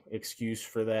no excuse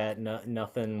for that.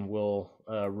 Nothing will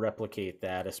replicate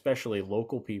that, especially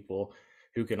local people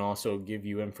who can also give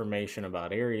you information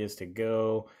about areas to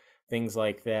go, things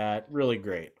like that. Really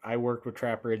great. I worked with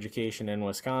trapper education in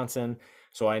Wisconsin,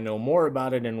 so I know more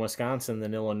about it in Wisconsin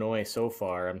than Illinois so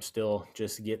far. I'm still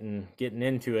just getting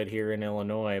into it here in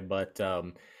Illinois, but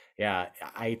yeah,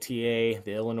 ITA,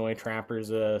 the Illinois Trappers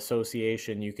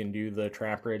Association, you can do the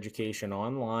trapper education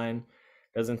online.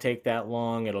 Doesn't take that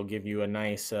long. It'll give you a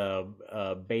nice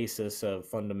basis of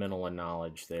fundamental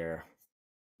knowledge there.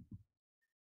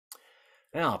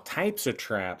 Now, types of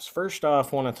traps. First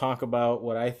off, want to talk about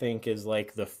what I think is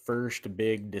like the first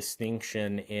big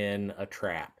distinction in a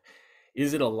trap.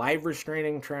 Is it a live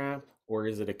restraining trap or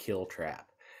is it a kill trap?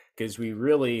 Because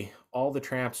all the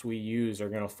traps we use are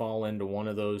going to fall into one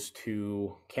of those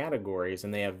two categories,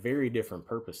 and they have very different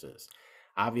purposes.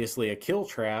 Obviously, a kill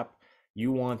trap,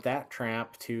 you want that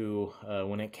trap to,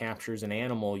 when it captures an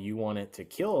animal, you want it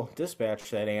to dispatch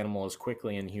that animal as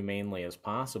quickly and humanely as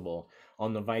possible.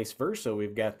 On the vice versa,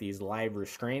 we've got these live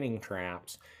restraining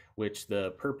traps, which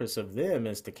the purpose of them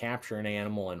is to capture an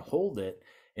animal and hold it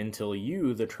until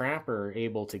you, the trapper, are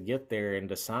able to get there and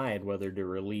decide whether to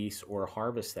release or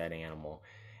harvest that animal.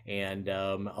 And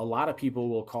a lot of people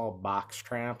will call box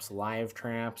traps live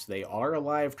traps. They are a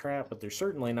live trap, but they're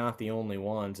certainly not the only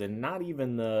ones, and not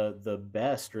even the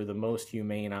best or the most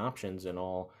humane options in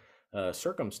all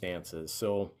circumstances.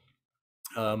 So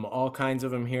all kinds of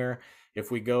them here. If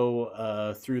we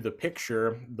go through the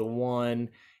picture, the one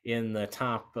in the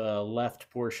top left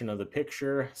portion of the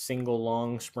picture, single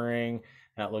long spring,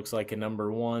 that looks like a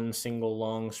number 1 single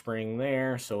long spring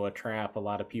there. So a trap a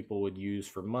lot of people would use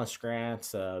for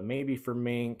muskrats, maybe for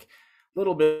mink, a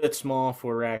little bit small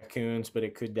for raccoons, but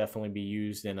it could definitely be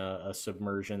used in a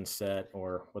submersion set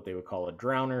or what they would call a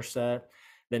drowner set.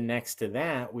 Then next to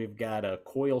that, we've got a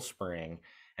coil spring.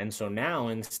 And so now,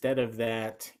 instead of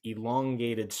that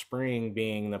elongated spring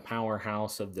being the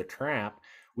powerhouse of the trap,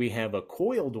 we have a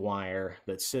coiled wire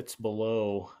that sits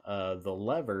below the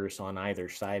levers on either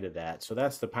side of that. So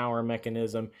that's the power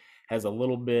mechanism. Has a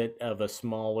little bit of a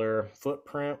smaller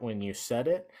footprint when you set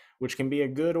it, which can be a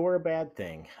good or a bad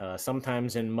thing.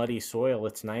 Sometimes in muddy soil,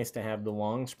 it's nice to have the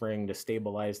long spring to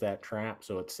stabilize that trap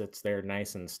so it sits there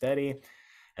nice and steady.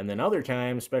 And then other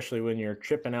times, especially when you're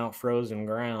chipping out frozen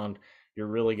ground, you're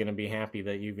really going to be happy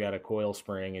that you've got a coil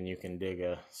spring and you can dig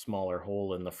a smaller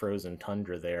hole in the frozen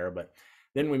tundra there. But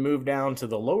then we move down to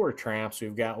the lower traps.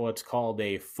 We've got what's called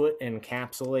a foot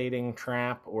encapsulating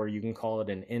trap, or you can call it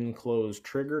an enclosed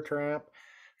trigger trap.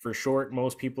 For short,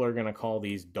 most people are going to call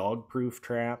these dog-proof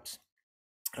traps.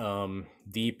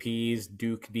 DPs,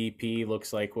 Duke DP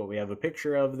looks like what we have a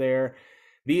picture of there.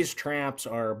 These traps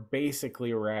are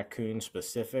basically raccoon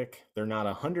specific. They're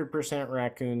not 100%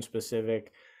 raccoon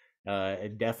specific.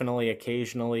 Definitely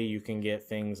occasionally you can get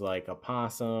things like a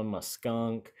possum, a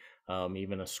skunk,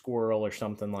 even a squirrel or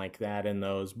something like that in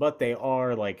those, but they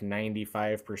are like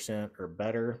 95% or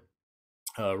better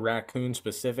raccoon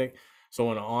specific.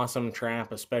 So an awesome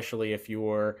trap, especially if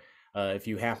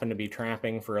you happen to be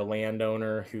trapping for a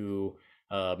landowner who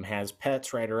has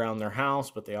pets right around their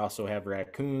house, but they also have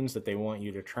raccoons that they want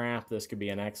you to trap. This could be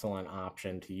an excellent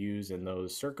option to use in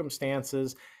those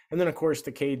circumstances. And then, of course,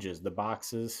 the cages, the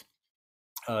boxes.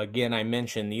 Again, I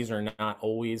mentioned these are not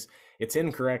always, it's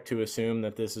incorrect to assume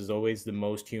that this is always the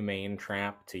most humane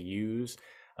trap to use.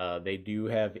 They do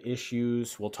have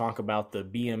issues. We'll talk about the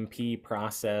BMP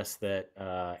process that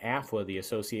AFWA, the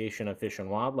Association of Fish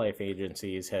and Wildlife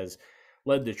Agencies, has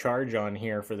led the charge on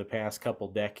here for the past couple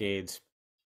decades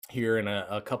here in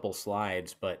a couple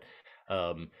slides. But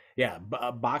yeah,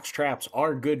 box traps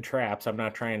are good traps. I'm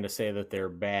not trying to say that they're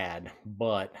bad,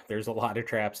 but there's a lot of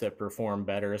traps that perform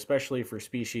better, especially for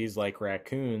species like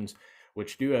raccoons,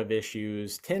 which do have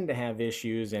issues, tend to have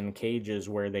issues in cages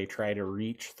where they try to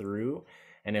reach through.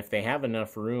 And if they have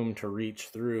enough room to reach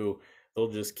through, they'll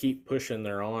just keep pushing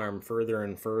their arm further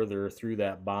and further through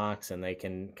that box, and they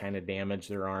can kind of damage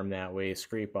their arm that way,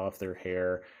 scrape off their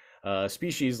hair.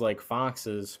 Species like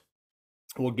foxes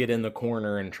will get in the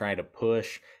corner and try to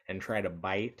push and try to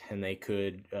bite, and they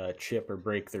could chip or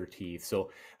break their teeth. So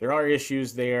there are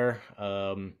issues there.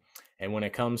 And when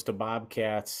it comes to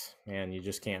bobcats, man, you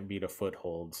just can't beat a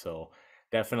Foothold. So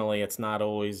definitely it's not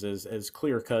always as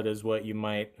clear cut as what you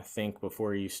might think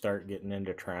before you start getting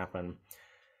into trapping.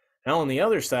 Now on the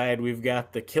other side, we've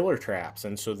got the killer traps.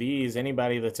 And so these,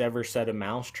 anybody that's ever set a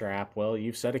mouse trap, well,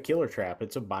 you've set a killer trap.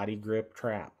 It's a body grip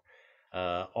trap.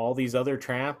 All these other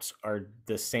traps are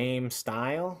the same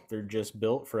style. They're just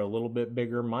built for a little bit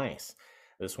bigger mice.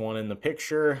 This one in the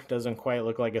picture doesn't quite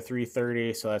look like a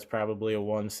 330, so that's probably a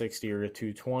 160 or a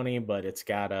 220, but it's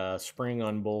got a spring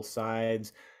on both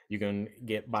sides. You can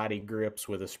get body grips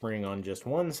with a spring on just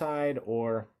one side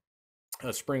or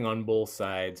a spring on both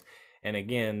sides. And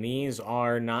again, these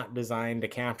are not designed to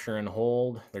capture and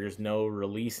hold. There's no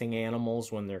releasing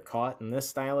animals when they're caught in this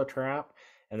style of trap.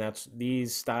 And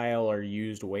these style are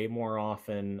used way more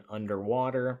often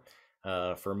underwater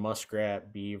for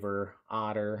muskrat, beaver,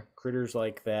 otter, critters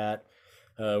like that.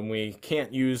 We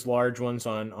can't use large ones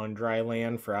on dry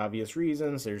land for obvious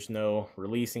reasons. There's no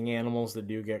releasing animals that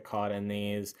do get caught in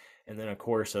these. And then, of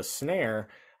course, a snare,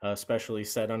 especially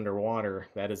set underwater,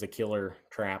 that is a killer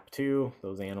trap too.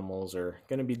 Those animals are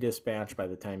going to be dispatched by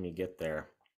the time you get there.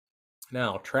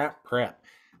 Now, trap prep.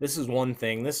 This is one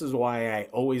thing. This is why I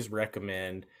always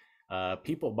recommend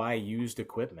people buy used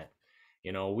equipment.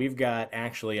 You know, we've got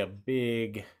actually a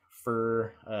big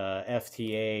fur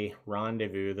FTA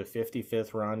rendezvous, the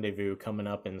 55th rendezvous coming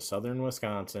up in southern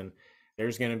Wisconsin.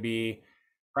 There's going to be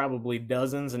probably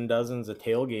dozens and dozens of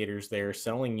tailgaters there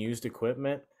selling used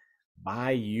equipment.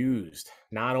 Buy used.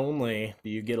 Not only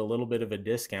do you get a little bit of a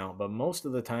discount, but most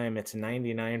of the time it's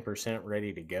 99%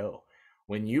 ready to go.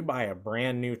 When you buy a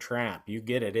brand new trap, you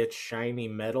get it, it's shiny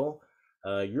metal.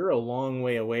 You're a long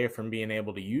way away from being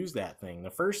able to use that thing. The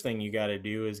first thing you got to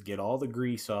do is get all the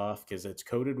grease off because it's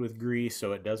coated with grease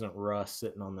so it doesn't rust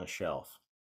sitting on the shelf.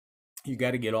 You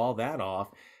got to get all that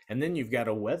off, and then you've got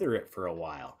to weather it for a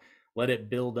while. Let it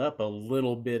build up a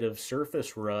little bit of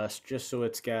surface rust just so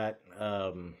it's got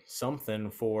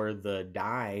something for the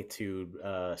dye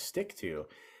to stick to.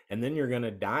 And then you're going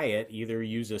to dye it, either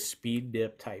use a speed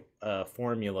dip type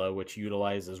formula, which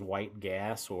utilizes white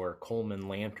gas or Coleman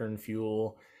lantern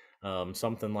fuel,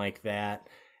 something like that,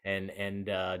 and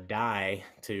dye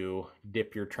to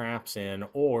dip your traps in,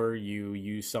 or you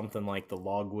use something like the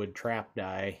logwood trap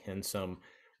dye and some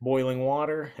boiling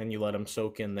water, and you let them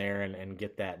soak in there and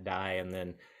get that dye, and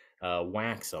then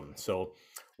wax them. So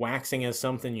waxing is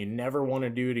something you never want to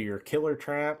do to your killer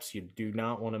traps. You do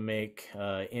not want to make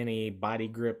any body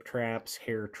grip traps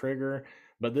hair trigger,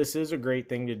 but this is a great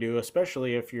thing to do,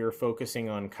 especially if you're focusing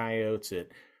on coyotes.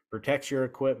 It protects your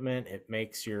equipment. It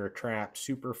makes your trap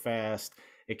super fast.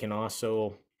 It can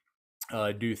also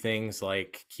do things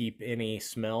like keep any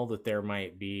smell that there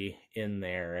might be in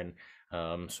there. And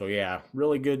So yeah,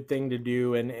 really good thing to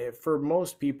do. And for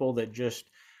most people that just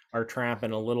are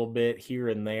trapping a little bit here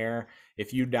and there,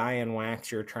 if you dye and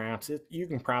wax your traps, you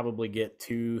can probably get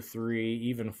 2, 3,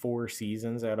 even 4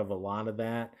 seasons out of a lot of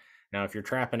that. Now, if you're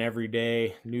trapping every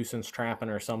day, nuisance trapping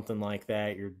or something like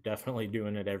that, you're definitely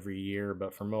doing it every year.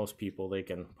 But for most people, they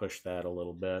can push that a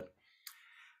little bit.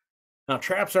 Now,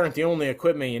 traps aren't the only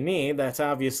equipment you need. That's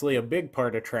obviously a big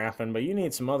part of trapping, but you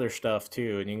need some other stuff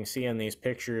too. And you can see in these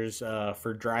pictures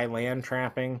for dry land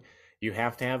trapping, you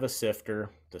have to have a sifter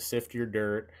to sift your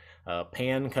dirt,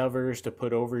 pan covers to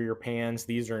put over your pans.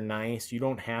 These are nice. You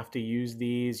don't have to use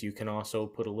these. You can also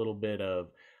put a little bit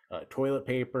of toilet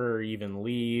paper or even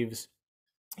leaves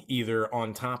either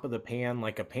on top of the pan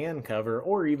like a pan cover,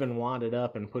 or even wad it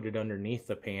up and put it underneath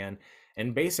the pan.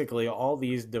 And basically all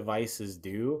these devices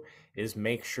do is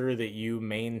make sure that you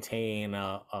maintain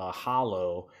a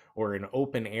hollow or an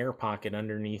open air pocket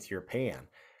underneath your pan.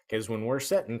 Because when we're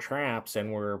setting traps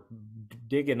and we're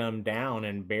digging them down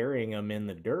and burying them in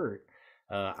the dirt,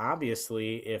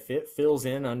 obviously if it fills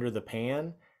in under the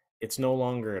pan, it's no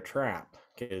longer a trap,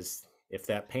 because if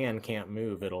that pan can't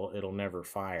move, it'll never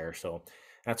fire. So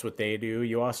that's what they do.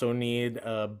 You also need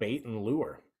bait and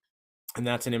lure. And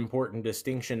that's an important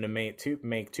distinction to make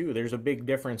too. There's a big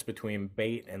difference between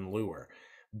bait and lure.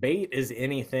 Bait is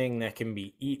anything that can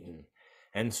be eaten.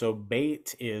 And so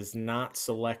bait is not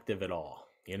selective at all.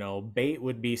 You know, bait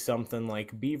would be something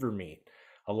like beaver meat.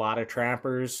 A lot of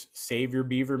trappers save your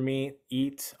beaver meat,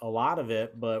 eat a lot of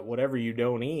it, but whatever you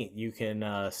don't eat, you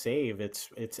can save. It's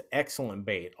excellent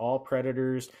bait. All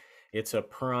predators. It's a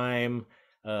prime,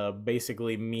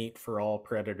 basically meat for all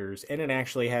predators, and it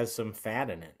actually has some fat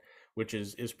in it, which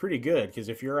is pretty good, because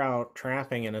if you're out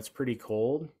trapping and it's pretty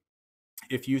cold,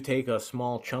 if you take a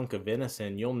small chunk of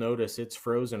venison, you'll notice it's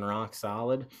frozen rock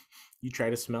solid. You try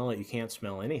to smell it, you can't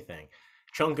smell anything.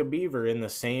 Chunk of beaver in the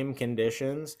same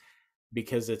conditions,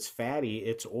 because it's fatty,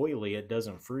 it's oily, it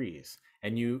doesn't freeze.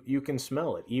 And you can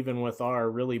smell it. Even with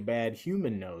our really bad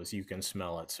human nose, you can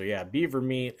smell it. So yeah, beaver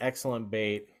meat, excellent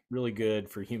bait, really good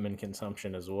for human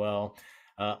consumption as well.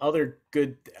 Other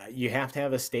good, you have to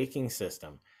have a staking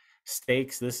system.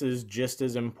 Stakes, this is just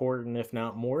as important, if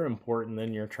not more important,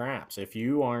 than your traps. If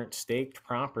you aren't staked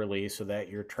properly so that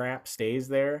your trap stays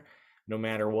there, no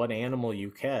matter what animal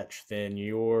you catch, then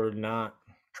you're not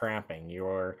trapping.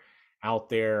 You're out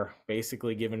there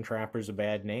basically giving trappers a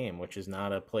bad name, which is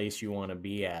not a place you want to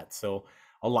be at. So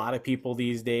a lot of people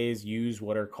these days use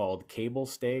what are called cable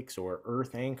stakes or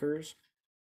earth anchors.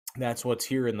 That's what's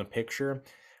here in the picture.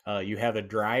 You have a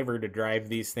driver to drive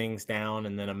these things down,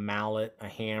 and then a mallet, a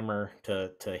hammer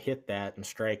to hit that and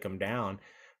strike them down.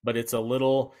 But it's a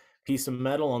little piece of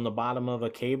metal on the bottom of a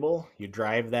cable. You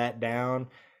drive that down,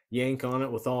 yank on it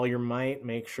with all your might,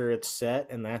 make sure it's set,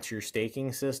 and that's your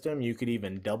staking system. You could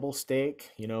even double stake,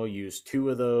 use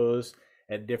 2 of those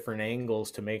at different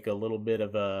angles to make a little bit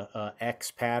of a X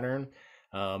pattern.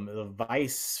 The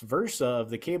vice versa of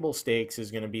the cable stakes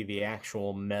is going to be the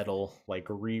actual metal, like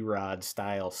re-rod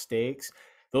style stakes.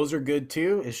 Those are good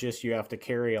too. It's just you have to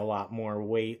carry a lot more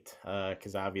weight,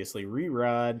 because obviously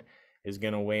re-rod is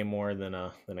going to weigh more than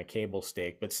a cable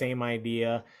stake. But same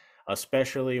idea,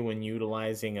 especially when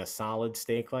utilizing a solid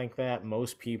stake like that.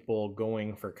 Most people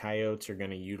going for coyotes are going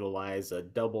to utilize a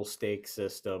double stake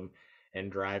system and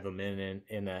drive them in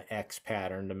an X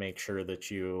pattern to make sure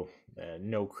that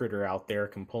no critter out there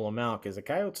can pull them out, because a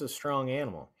coyote's a strong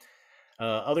animal.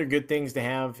 Other good things to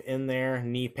have in there: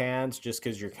 knee pads, just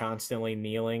because you're constantly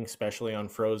kneeling, especially on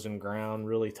frozen ground,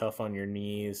 really tough on your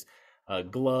knees.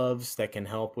 Gloves that can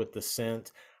help with the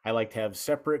scent. I like to have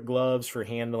separate gloves for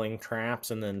handling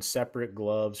traps and then separate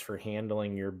gloves for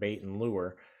handling your bait and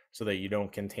lure, so that you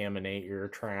don't contaminate your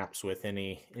traps with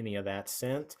any of that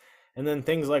scent. And then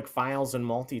things like files and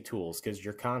multi-tools, because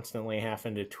you're constantly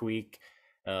having to tweak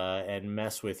and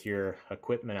mess with your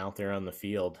equipment out there on the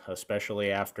field,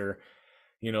 especially after,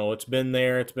 it's been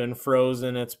there, it's been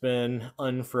frozen, it's been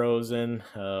unfrozen.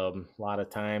 A lot of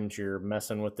times you're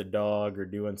messing with the dog or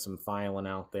doing some filing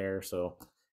out there, so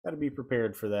got to be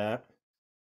prepared for that.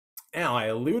 Now, I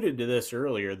alluded to this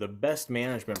earlier, the best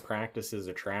management practices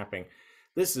of trapping.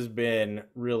 This has been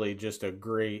really just a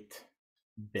great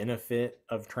benefit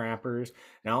of trappers.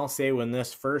 Now, I'll say when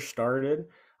this first started,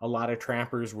 a lot of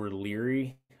trappers were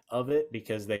leery of it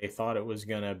because they thought it was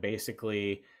going to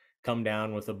basically come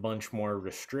down with a bunch more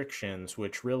restrictions,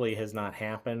 which really has not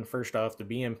happened. First off, the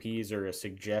BMPs are a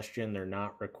suggestion, they're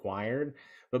not required.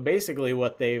 But basically,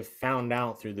 what they've found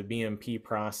out through the BMP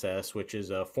process, which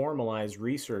is a formalized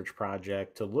research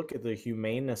project to look at the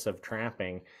humaneness of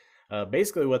trapping,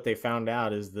 basically what they found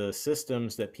out is the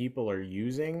systems that people are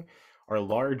using are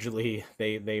largely,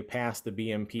 they pass the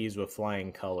BMPs with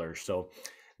flying colors. So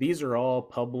these are all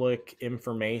public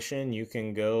information. You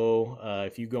can go,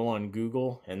 if you go on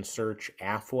Google and search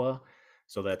AFWA,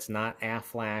 so that's not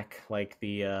Aflac like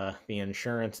the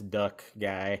insurance duck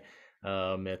guy.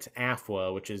 It's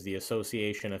AFWA, which is the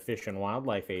Association of Fish and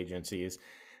Wildlife Agencies.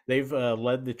 They've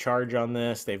led the charge on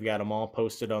this. They've got them all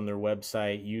posted on their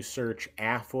website. You search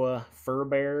AFWA fur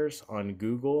bears on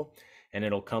Google, and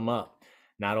it'll come up.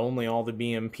 Not only all the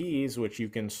BMPs, which you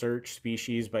can search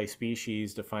species by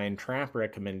species to find trap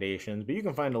recommendations, but you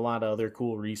can find a lot of other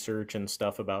cool research and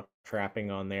stuff about trapping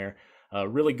on there.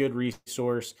 Really good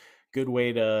resource, good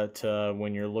way to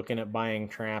when you're looking at buying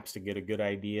traps to get a good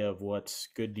idea of what's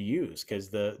good to use, because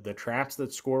the traps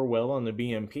that score well on the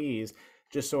BMPs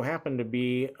just so happen to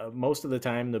be most of the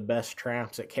time the best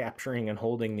traps at capturing and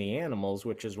holding the animals,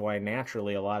 which is why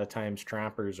naturally a lot of times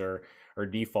trappers are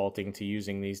defaulting to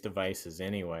using these devices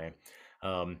anyway.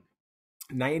 Um,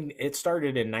 it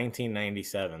started in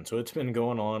 1997, so it's been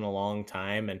going on a long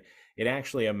time, and it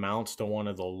actually amounts to one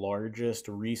of the largest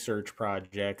research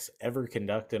projects ever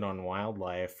conducted on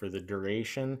wildlife for the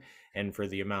duration and for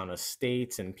the amount of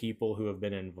states and people who have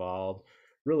been involved.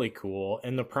 Really cool.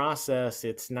 And the process,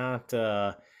 it's not,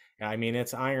 I mean,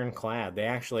 it's ironclad. They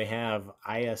actually have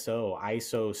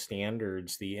ISO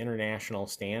standards, the international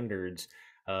standards,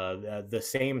 the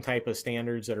same type of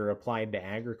standards that are applied to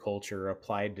agriculture are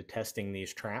applied to testing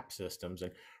these trap systems.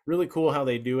 And really cool how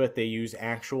they do it. They use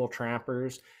actual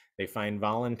trappers. They find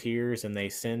volunteers and they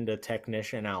send a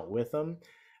technician out with them.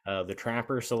 The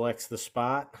trapper selects the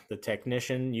spot. The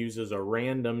technician uses a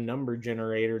random number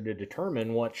generator to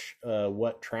determine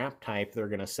what trap type they're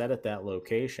going to set at that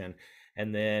location.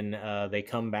 And then they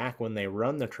come back when they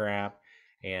run the trap,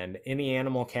 and any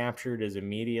animal captured is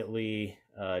immediately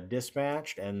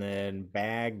dispatched and then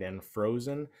bagged and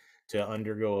frozen to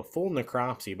undergo a full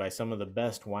necropsy by some of the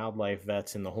best wildlife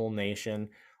vets in the whole nation,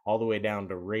 all the way down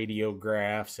to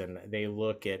radiographs. And they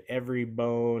look at every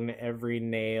bone, every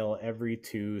nail, every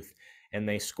tooth, and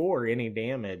they score any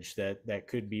damage that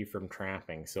could be from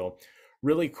trapping. So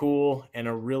really cool, and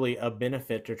a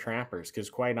benefit to trappers, because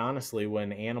quite honestly,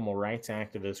 when animal rights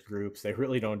activist groups, they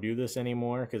really don't do this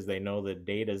anymore because they know that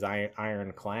data is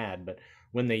ironclad. But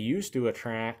when they used to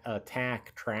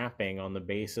attack trapping on the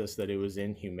basis that it was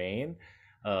inhumane,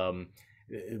 um,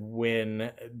 when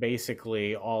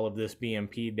basically all of this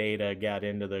BMP data got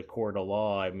into the court of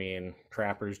law, I mean,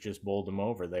 trappers just bowled them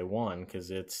over. They won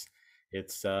because it's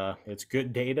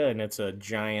good data, and it's a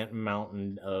giant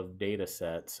mountain of data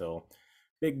set. So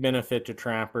big benefit to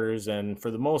trappers, and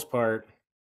for the most part,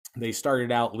 they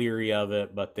started out leery of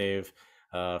it, but they've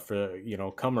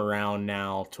come around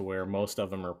now to where most of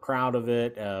them are proud of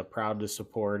it, proud to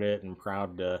support it, and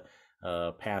proud to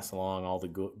pass along all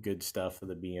the good stuff of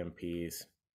the BMPs.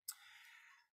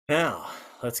 Now,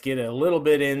 let's get a little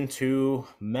bit into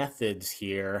methods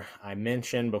here. I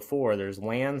mentioned before there's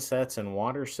land sets and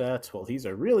water sets. Well, these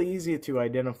are really easy to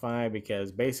identify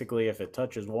because basically if it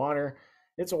touches water,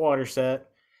 it's a water set.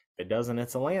 If it doesn't,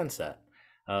 it's a land set.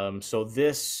 So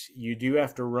this, you do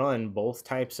have to run both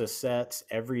types of sets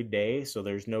every day, so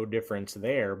there's no difference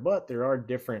there, but there are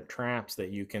different traps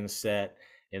that you can set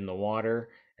in the water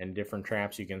and different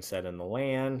traps you can set in the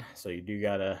land. So you do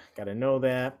gotta know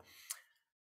that.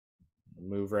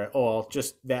 Move right. Oh,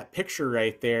 just that picture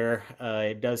right there.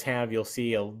 It does have, you'll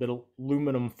see a bit of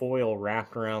aluminum foil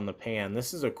wrapped around the pan.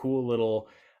 This is a cool little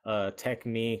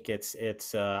technique.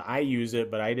 I use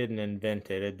it, but I didn't invent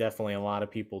it. Definitely a lot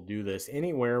of people do this.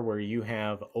 Anywhere where you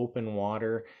have open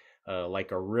water,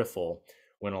 like a riffle,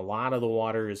 when a lot of the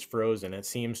water is frozen, it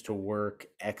seems to work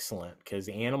excellent because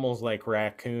animals like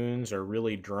raccoons are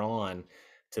really drawn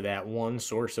to that one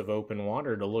source of open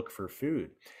water to look for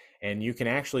food. And you can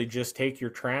actually just take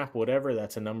your trap, whatever,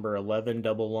 that's a number 11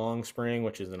 double long spring,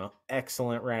 which is an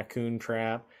excellent raccoon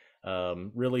trap.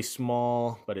 Really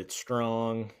small, but it's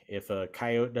strong. If a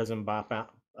coyote doesn't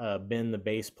bend the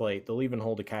base plate, they'll even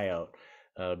hold a coyote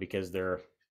because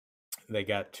they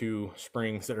got two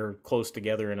springs that are close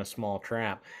together in a small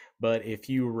trap. But if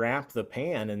you wrap the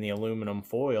pan in the aluminum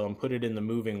foil and put it in the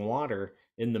moving water,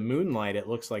 in the moonlight, it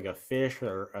looks like a fish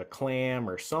or a clam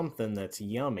or something that's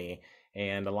yummy.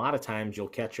 And a lot of times you'll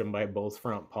catch them by both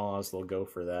front paws. They'll go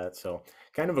for that. So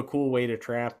kind of a cool way to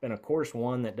trap. And of course,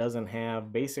 one that doesn't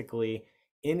have basically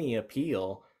any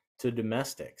appeal to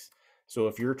domestics. So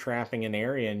if you're trapping an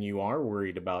area and you are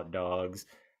worried about dogs,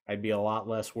 I'd be a lot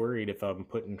less worried if I'm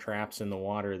putting traps in the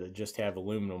water that just have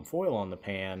aluminum foil on the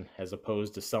pan as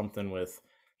opposed to something with,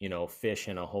 fish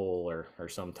in a hole or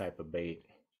some type of bait.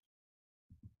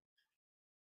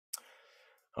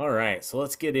 All right, so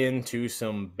let's get into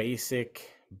some basic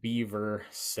beaver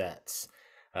sets.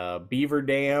 Beaver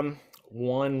dam,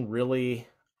 one really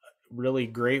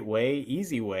great way,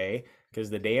 easy way, because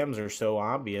the dams are so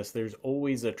obvious. There's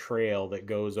always a trail that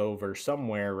goes over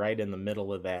somewhere right in the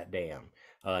middle of that dam,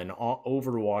 an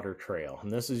overwater trail.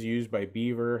 And this is used by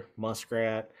beaver,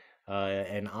 muskrat,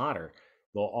 and otter.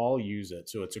 They'll all use it.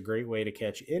 So it's a great way to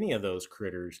catch any of those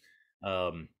critters.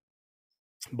 Um,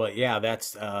 but yeah,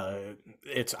 that's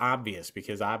it's obvious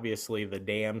because obviously the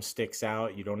dam sticks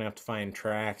out. You don't have to find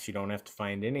tracks, you don't have to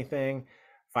find anything.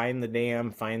 Find the dam,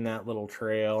 find that little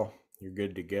trail, you're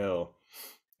good to go.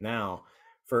 Now,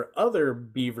 for other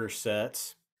beaver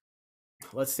sets,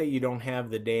 let's say you don't have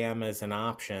the dam as an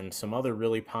option. Some other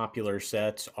really popular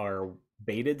sets are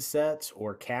baited sets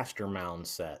or caster mound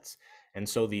sets. And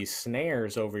so these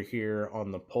snares over here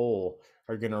on the pole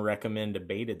are going to recommend a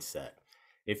baited set.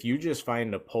 If you just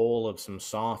find a pole of some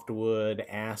softwood,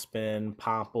 aspen,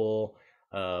 popple,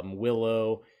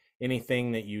 willow,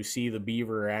 anything that you see the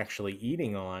beaver actually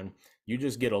eating on, you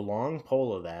just get a long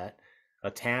pole of that,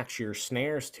 attach your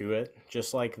snares to it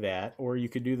just like that, or you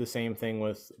could do the same thing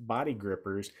with body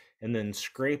grippers and then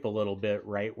scrape a little bit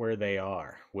right where they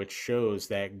are, which shows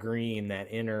that green, that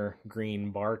inner green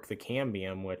bark, the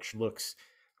cambium, which looks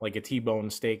like a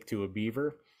T-bone steak to a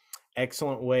beaver.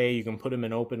 Excellent way. You can put them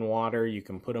in open water, you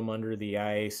can put them under the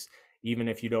ice, even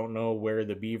if you don't know where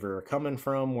the beaver are coming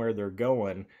from, where they're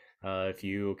going. If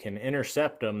you can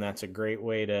intercept them, that's a great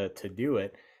way to do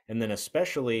it. And then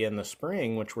especially in the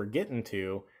spring, which we're getting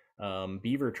to,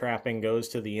 beaver trapping goes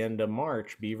to the end of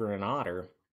March, beaver and otter.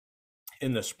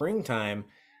 In the springtime,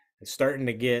 it's starting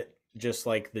to get just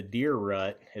like the deer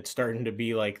rut. It's starting to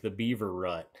be like the beaver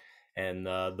rut. And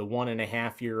the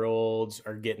 1.5 year olds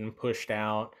are getting pushed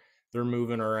out. They're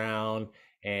moving around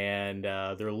and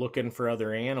they're looking for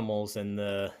other animals. And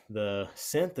the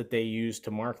scent that they use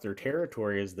to mark their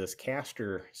territory is this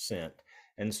castor scent.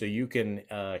 And so you can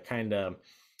kind of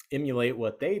emulate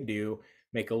what they do,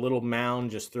 make a little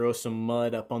mound, just throw some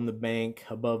mud up on the bank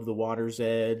above the water's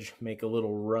edge, make a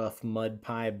little rough mud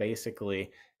pie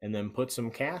basically, and then put some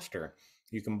castor.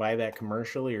 You can buy that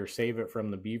commercially or save it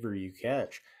from the beaver you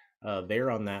catch.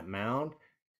 There on that mound,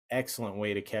 excellent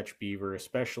way to catch beaver,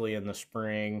 especially in the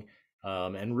spring.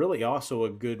 And really also a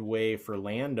good way for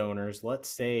landowners. Let's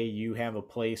say you have a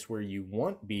place where you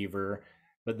want beaver,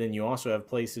 but then you also have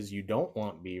places you don't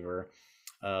want beaver.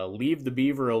 Leave the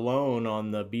beaver alone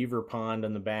on the beaver pond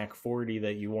in the back 40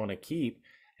 that you want to keep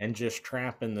and just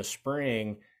trap in the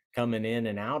spring coming in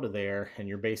and out of there. And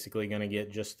you're basically going to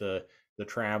get just the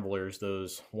travelers,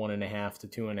 those 1.5 to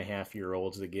 2.5 year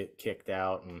olds that get kicked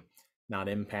out and not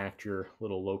impact your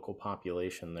little local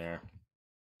population there.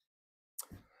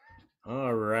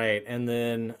 All right. And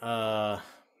then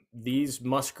these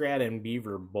muskrat and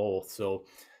beaver both. So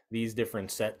these different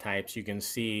set types, you can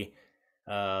see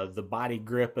the body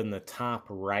grip in the top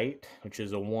right, which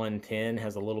is a 110,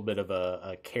 has a little bit of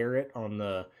a carrot on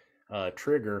the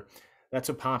trigger. That's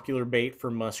a popular bait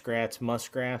for muskrats.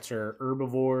 Muskrats are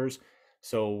herbivores.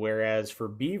 So whereas for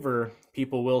beaver,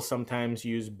 people will sometimes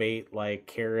use bait like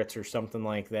carrots or something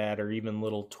like that, or even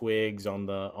little twigs on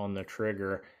the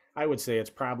trigger. I would say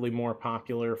it's probably more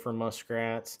popular for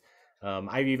muskrats.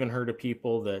 I've even heard of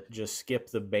people that just skip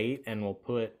the bait and will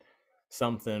put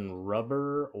something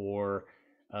rubber or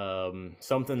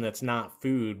something that's not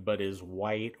food but is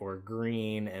white or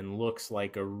green and looks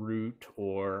like a root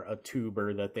or a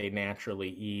tuber that they naturally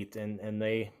eat, and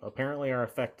they apparently are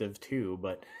effective too.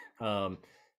 But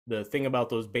the thing about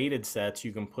those baited sets,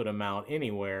 you can put them out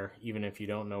anywhere, even if you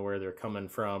don't know where they're coming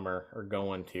from or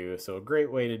going to. So a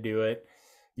great way to do it.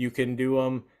 You can do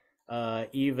them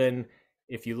even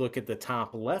if you look at the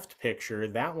top left picture,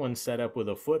 that one's set up with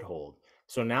a foothold.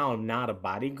 So now I'm not a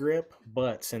body grip,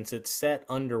 but since it's set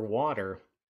underwater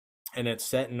and it's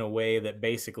set in a way that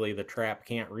basically the trap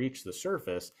can't reach the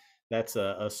surface, that's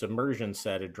a submersion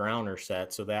set, a drowner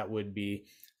set. So that would be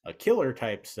a killer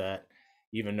type set,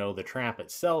 even though the trap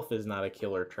itself is not a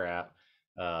killer trap.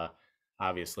 Uh,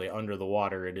 Obviously, under the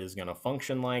water, it is going to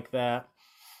function like that.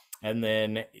 And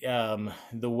then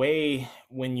the way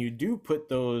when you do put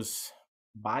those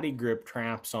body grip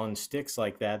traps on sticks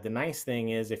like that, the nice thing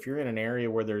is if you're in an area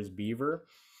where there's beaver,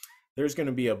 there's going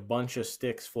to be a bunch of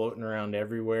sticks floating around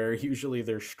everywhere. Usually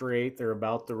they're straight, they're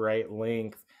about the right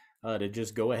length to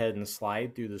just go ahead and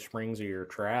slide through the springs of your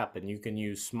trap. And you can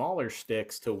use smaller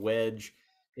sticks to wedge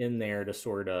in there to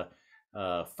sort of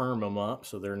firm them up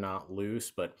so they're not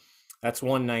loose. But that's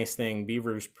one nice thing.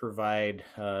 Beavers provide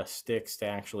sticks to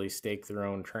actually stake their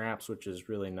own traps, which is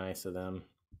really nice of them.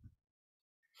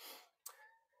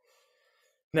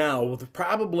 Now,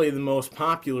 probably the most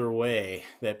popular way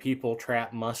that people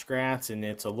trap muskrats, and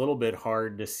it's a little bit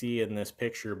hard to see in this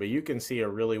picture, but you can see a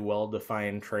really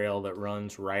well-defined trail that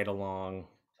runs right along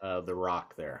the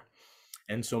rock there.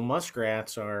 And so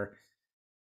muskrats are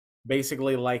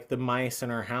basically like the mice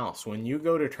in our house. When you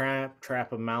go to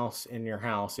trap a mouse in your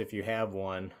house, if you have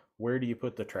one, where do you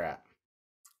put the trap?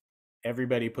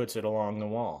 Everybody puts it along the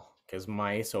wall because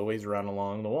mice always run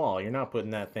along the wall. You're not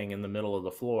putting that thing in the middle of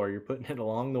the floor. You're putting it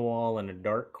along the wall in a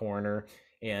dark corner.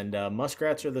 And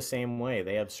muskrats are the same way.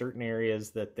 They have certain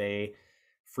areas that they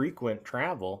frequent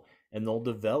travel, and they'll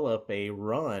develop a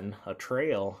run, a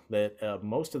trail that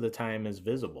most of the time is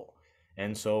visible.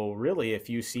 And so, really, if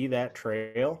you see that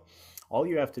trail, all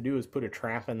you have to do is put a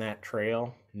trap in that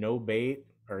trail, no bait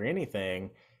or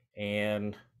anything,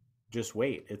 and just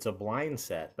wait. It's a blind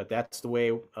set, but that's the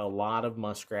way a lot of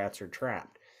muskrats are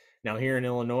trapped. Now, here in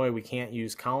Illinois, we can't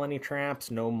use colony traps,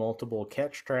 no multiple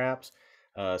catch traps.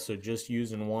 So just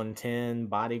using 110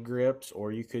 body grips,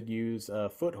 or you could use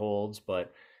footholds,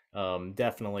 but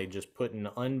definitely just putting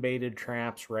unbaited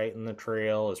traps right in the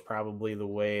trail is probably the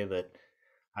way that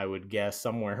I would guess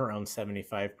somewhere around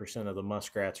 75% of the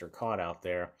muskrats are caught out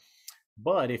there.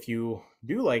 But if you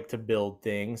do like to build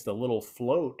things, the little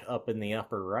float up in the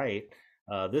upper right,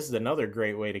 this is another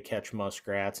great way to catch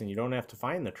muskrats, and you don't have to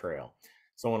find the trail.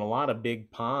 So in a lot of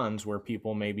big ponds where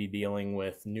people may be dealing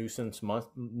with nuisance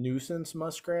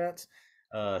muskrats,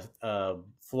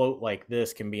 float like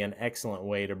this can be an excellent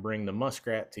way to bring the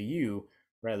muskrat to you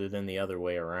rather than the other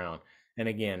way around. And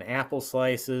again, apple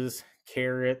slices,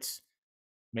 carrots,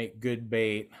 make good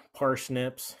bait.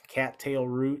 Parsnips, cattail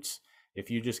roots. If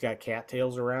you just got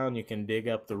cattails around, you can dig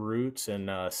up the roots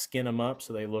and skin them up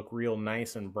so they look real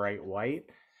nice and bright white.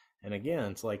 And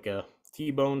again, it's like a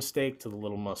T-bone steak to the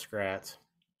little muskrats.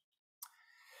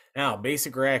 Now,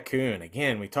 basic raccoon.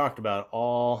 Again, we talked about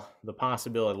all the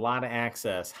possibility, a lot of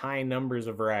access, high numbers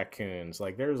of raccoons.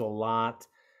 Like there's a lot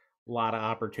of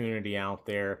opportunity out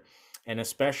there, and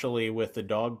especially with the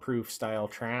dog-proof style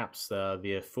traps,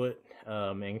 the foot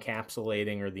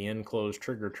encapsulating or the enclosed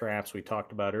trigger traps we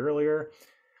talked about earlier.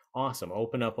 Awesome,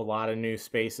 open up a lot of new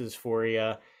spaces for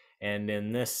you. And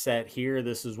in this set here,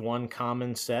 this is one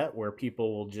common set where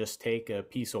people will just take a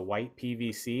piece of white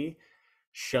PVC,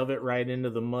 shove it right into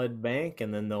the mud bank,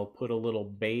 and then they'll put a little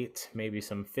bait, maybe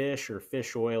some fish or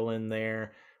fish oil in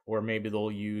there, or maybe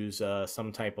they'll use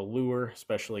some type of lure,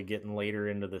 especially getting later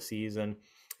into the season,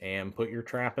 and put your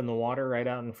trap in the water right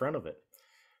out in front of it.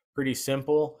 Pretty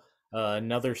simple.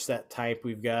 Another set type,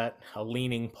 we've got a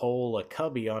leaning pole, a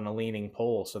cubby on a leaning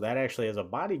pole. So that actually has a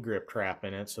body grip trap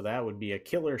in it. So that would be a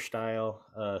killer style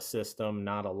system,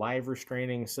 not a live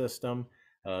restraining system.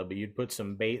 But you'd put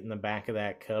some bait in the back of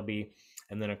that cubby.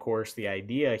 And then, of course, the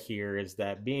idea here is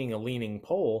that being a leaning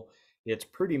pole, it's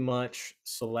pretty much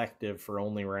selective for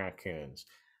only raccoons.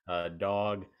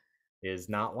 Dog is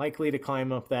not likely to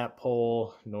climb up that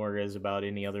pole, nor is about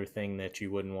any other thing that you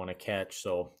wouldn't want to catch.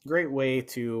 So, great way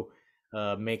to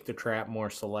make the trap more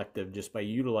selective just by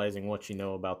utilizing what you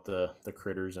know about the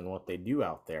critters and what they do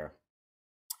out there.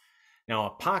 Now, a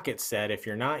pocket set, if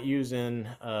you're not using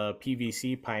a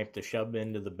PVC pipe to shove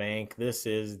into the bank, this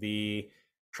is the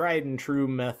tried and true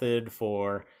method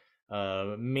for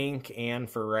mink and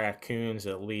for raccoons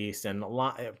at least. And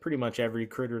pretty much every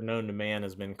critter known to man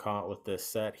has been caught with this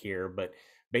set here. But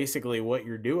basically what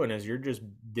you're doing is you're just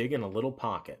digging a little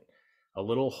pocket, a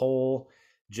little hole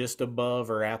just above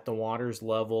or at the water's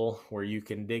level where you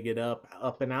can dig it up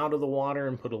and out of the water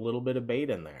and put a little bit of bait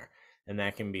in there. And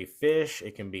that can be fish,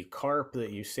 it can be carp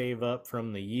that you save up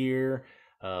from the year.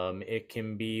 It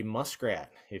can be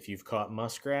muskrat. If you've caught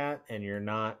muskrat and you're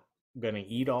not going to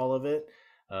eat all of it,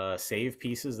 save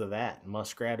pieces of that.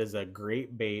 Muskrat is a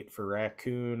great bait for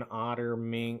raccoon, otter,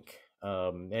 mink,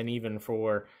 and even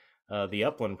for the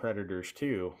upland predators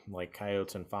too, like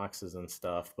coyotes and foxes and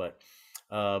stuff. But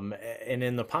and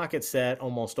in the pocket set,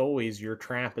 almost always your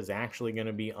trap is actually going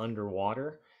to be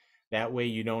underwater. That way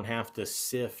you don't have to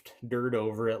sift dirt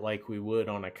over it like we would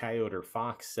on a coyote or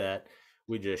fox set.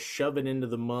 We just shove it into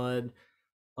the mud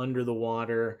under the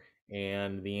water,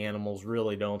 and the animals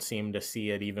really don't seem to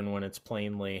see it even when it's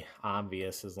plainly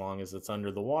obvious as long as it's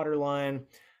under the water line.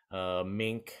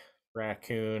 Mink,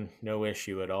 raccoon, no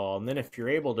issue at all. And then if you're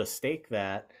able to stake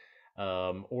that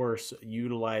or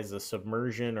utilize a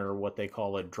submersion or what they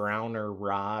call a drowner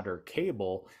rod or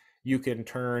cable, you can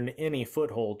turn any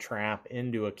foothold trap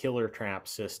into a killer trap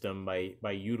system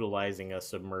by utilizing a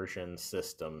submersion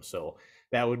system. So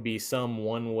that would be some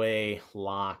one-way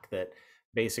lock that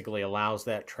basically allows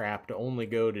that trap to only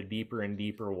go to deeper and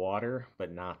deeper water,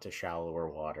 but not to shallower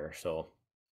water. So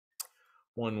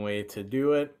one way to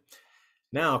do it.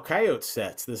 Now, coyote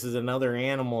sets. This is another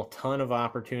animal, ton of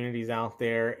opportunities out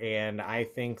there, and I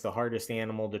think the hardest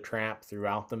animal to trap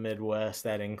throughout the Midwest.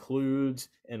 That includes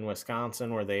in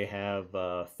Wisconsin, where they have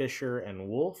fisher and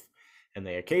wolf, and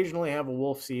they occasionally have a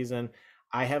wolf season.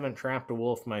 I haven't trapped a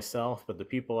wolf myself, but the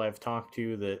people I've talked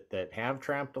to that have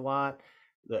trapped a lot,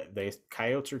 the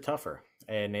coyotes are tougher,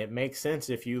 and it makes sense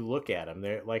if you look at them.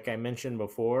 They're, like I mentioned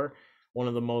before, one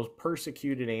of the most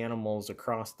persecuted animals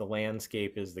across the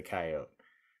landscape is the coyote.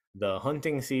 The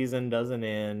hunting season doesn't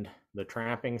end. The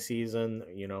trapping season,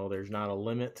 there's not a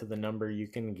limit to the number you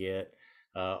can get.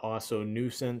 Also,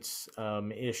 nuisance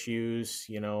issues.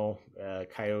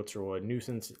 Coyotes are a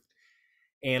nuisance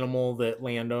animal that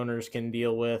landowners can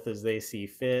deal with as they see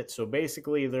fit. So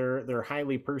basically, they're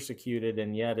highly persecuted,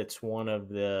 and yet it's one of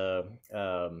the.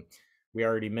 We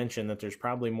already mentioned that there's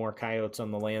probably more coyotes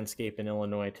on the landscape in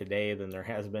Illinois today than there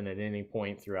has been at any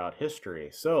point throughout history.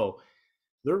 So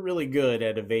they're really good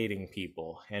at evading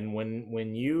people. And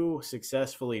when you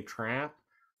successfully trap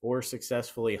or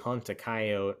successfully hunt a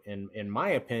coyote, in my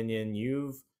opinion,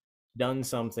 you've done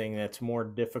something that's more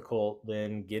difficult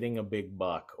than getting a big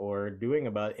buck or doing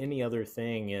about any other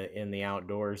thing in the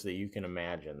outdoors that you can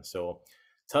imagine. So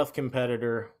tough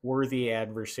competitor, worthy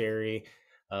adversary.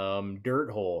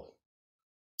 Dirt hole,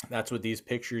 that's what these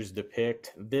pictures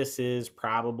depict. This is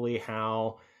probably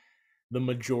how the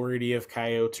majority of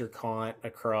coyotes are caught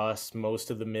across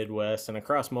most of the Midwest and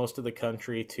across most of the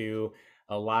country too.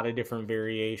 A lot of different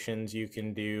variations you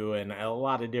can do, and a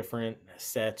lot of different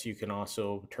sets. You can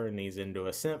also turn these into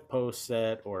a scent post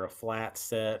set or a flat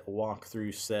set, a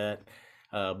walkthrough set.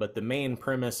 But the main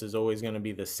premise is always going to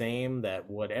be the same, that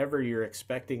whatever you're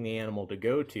expecting the animal to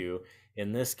go to,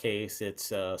 in this case,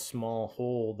 it's a small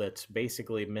hole that's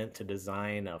basically meant to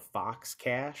design a fox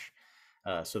cache.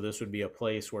 So this would be a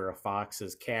place where a fox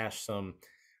has cached some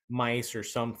mice or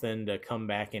something to come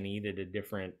back and eat at a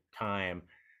different time.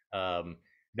 Um,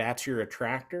 that's your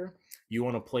attractor. You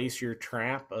want to place your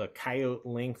trap a coyote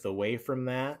length away from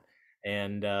that,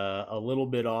 and a little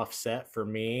bit offset for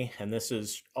me. And this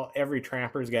is, every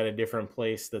trapper's got a different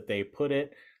place that they put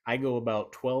it. I go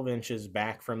about 12 inches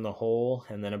back from the hole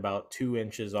and then about 2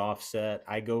 inches offset.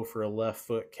 I go for a left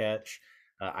foot catch.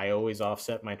 I always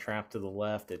offset my trap to the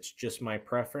left. It's just my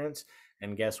preference.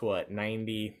 And guess what?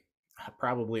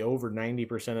 Probably over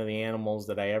 90% of the animals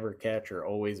that I ever catch are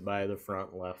always by the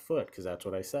front left foot, because that's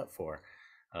what I set for.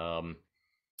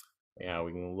 Yeah,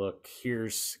 we can look.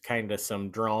 Here's kind of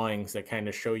some drawings that kind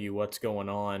of show you what's going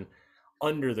on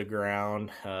under the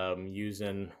ground,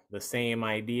 using the same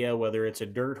idea, whether it's a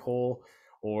dirt hole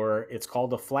or it's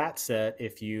called a flat set.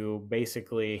 If you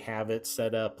basically have it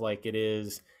set up like it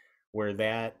is, where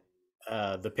that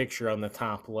the picture on the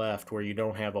top left where you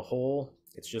don't have a hole,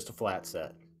 it's just a flat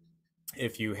set.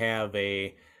 If you have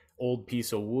a old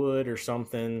piece of wood or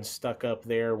something stuck up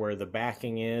there where the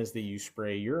backing is that you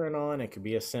spray urine on, it could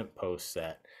be a scent post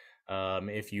set.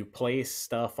 If you place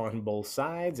stuff on both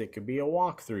sides, it could be a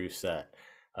walkthrough set.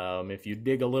 If you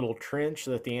dig a little trench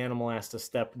that the animal has to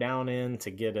step down in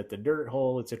to get at the dirt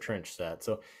hole, it's a trench set.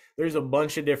 So there's a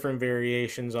bunch of different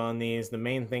variations on these. The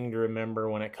main thing to remember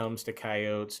when it comes to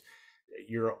coyotes,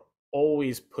 you're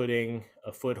always putting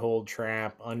a foothold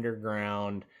trap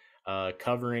underground,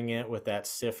 covering it with that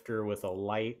sifter with a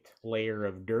light layer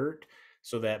of dirt,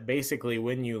 so that basically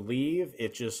when you leave,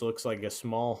 it just looks like a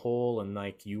small hole and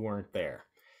like you weren't there.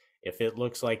 If it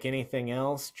looks like anything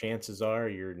else, chances are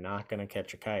you're not going to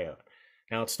catch a coyote.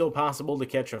 Now, it's still possible to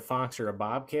catch a fox or a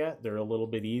bobcat. They're a little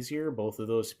bit easier. Both of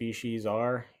those species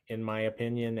are, in my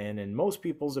opinion, and in most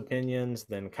people's opinions,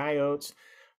 than coyotes.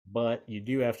 But you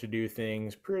do have to do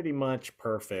things pretty much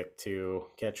perfect to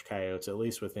catch coyotes, at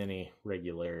least with any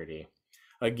regularity.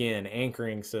 Again,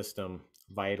 anchoring system,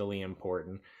 vitally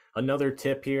important. Another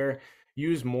tip here,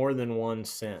 use more than one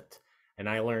scent. And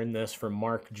I learned this from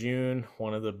Mark June,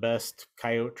 one of the best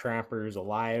coyote trappers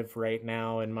alive right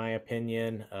now, in my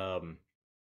opinion.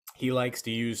 He likes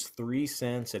to use 3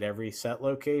 scents at every set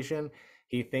location.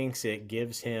 He thinks it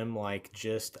gives him like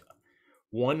just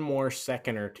one more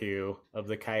second or two of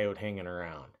the coyote hanging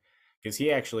around, because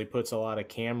he actually puts a lot of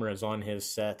cameras on his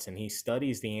sets and he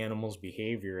studies the animal's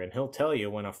behavior, and he'll tell you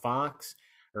when a fox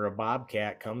or a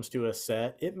bobcat comes to a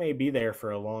set, it may be there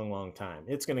for a long time.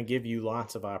 It's going to give you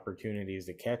lots of opportunities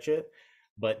to catch it,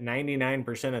 but 99%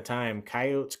 of the time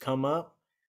coyotes come up,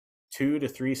 2 to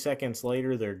 3 seconds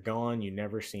later they're gone. You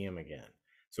never see them again.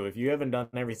 So if you haven't done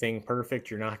everything perfect,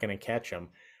 you're not going to catch them.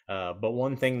 But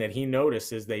one thing that he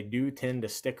noticed is they do tend to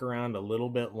stick around a little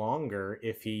bit longer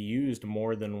if he used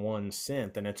more than one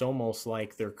scent. And it's almost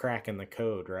like they're cracking the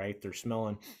code, right? They're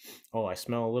smelling, oh, I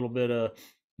smell a little bit of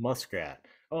muskrat.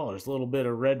 Oh, there's a little bit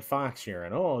of red fox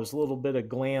urine. Oh, there's a little bit of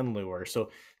gland lure.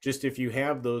 So just if you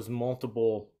have those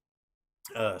multiple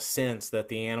sense that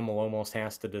the animal almost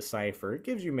has to decipher, it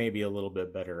gives you maybe a little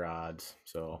bit better odds.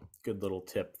 So good little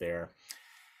tip there.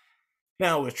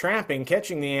 Now with trapping,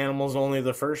 catching the animal is only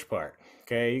the first part.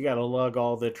 Okay, you got to lug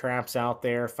all the traps out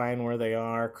there, find where they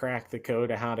are, crack the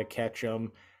code of how to catch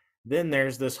them. Then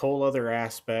there's this whole other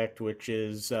aspect, which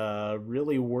is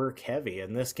really work heavy,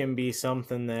 and this can be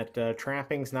something that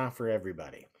trapping's not for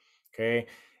everybody. Okay,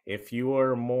 if you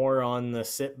are more on the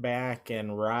sit back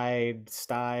and ride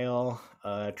style,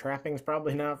 trapping's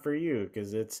probably not for you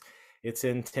because it's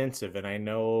intensive. And I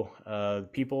know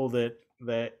people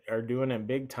that are doing it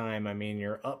big time. I mean,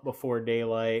 you're up before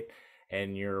daylight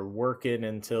and you're working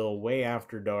until way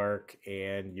after dark,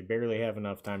 and you barely have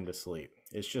enough time to sleep.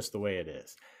 It's just the way it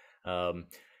is. Um,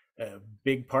 a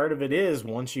big part of it is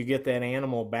once you get that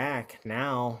animal back,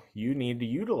 now you need to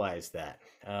utilize that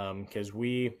because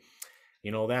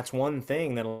that's one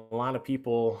thing that a lot of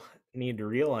people need to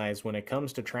realize when it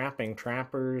comes to trapping.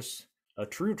 Trappers, a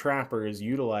true trapper is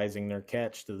utilizing their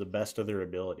catch to the best of their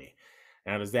ability.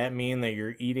 Now, does that mean that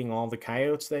you're eating all the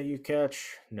coyotes that you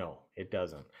catch? No, it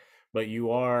doesn't. But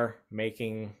you are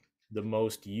making the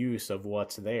most use of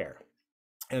what's there.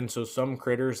 And so some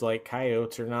critters like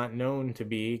coyotes are not known to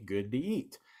be good to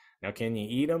eat. Now, can you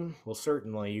eat them? Well,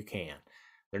 certainly you can.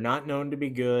 They're not known to be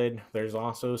good. There's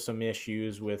also some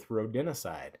issues with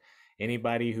rodenticide.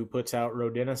 Anybody who puts out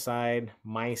rodenticide,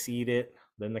 mice eat it,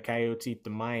 then the coyotes eat the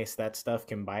mice, that stuff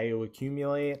can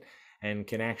bioaccumulate and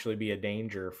can actually be a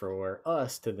danger for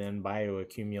us to then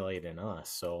bioaccumulate in us.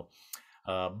 So,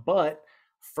 but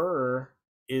fur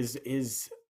is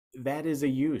that is a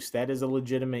use, that is a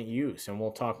legitimate use, and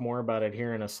we'll talk more about it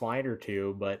here in a slide or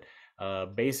two. But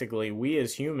basically, we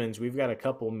as humans, we've got a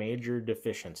couple major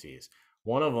deficiencies.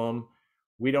 One of them,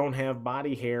 we don't have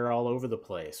body hair all over the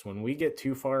place. When we get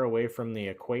too far away from the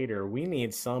equator, we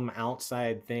need some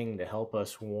outside thing to help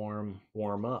us warm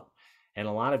up. And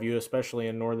a lot of you, especially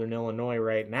in northern Illinois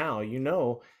right now,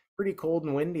 pretty cold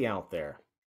and windy out there.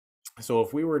 So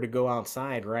if we were to go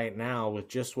outside right now with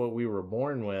just what we were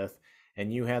born with,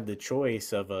 and you had the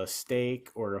choice of a steak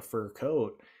or a fur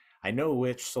coat, I know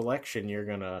which selection you're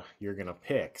gonna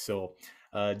pick. So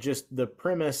just the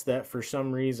premise that for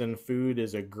some reason food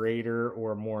is a greater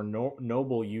or more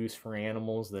noble use for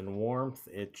animals than warmth,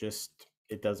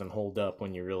 it doesn't hold up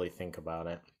when you really think about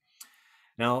it.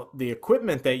 Now, the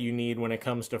equipment that you need when it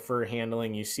comes to fur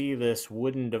handling, you see this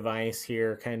wooden device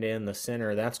here kind of in the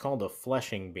center. That's called a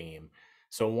fleshing beam.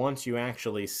 So once you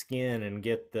actually skin and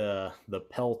get the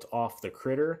pelt off the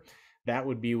critter, that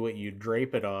would be what you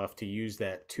drape it off to use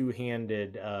that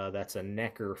two-handed, that's a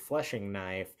necker fleshing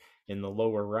knife in the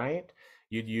lower right.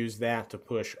 You'd use that to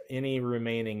push any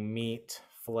remaining meat,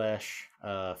 flesh,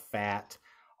 fat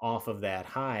off of that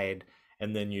hide,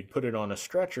 and then you'd put it on a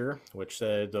stretcher, which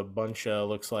the bunch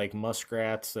looks like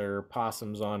muskrats or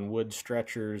possums on wood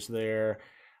stretchers there.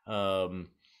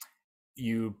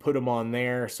 You put them on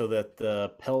there so that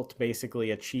the pelt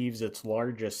basically achieves its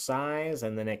largest size,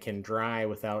 and then it can dry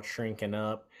without shrinking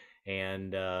up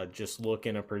and just look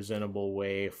in a presentable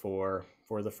way for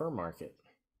the fur market.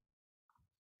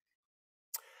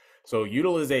 So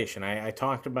utilization, I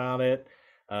talked about it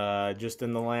just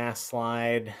in the last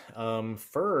slide.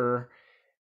 Fur,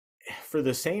 for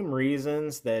the same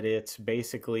reasons that it's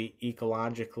basically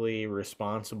ecologically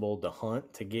responsible to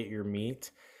hunt to get your meat,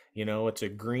 it's a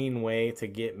green way to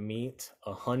get meat.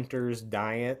 A hunter's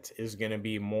diet is going to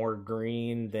be more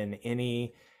green than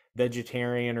any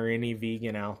vegetarian or any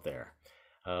vegan out there.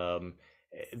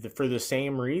 For the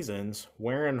same reasons,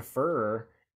 wearing fur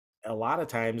a lot of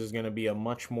times is going to be a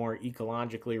much more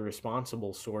ecologically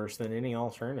responsible source than any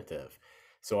alternative.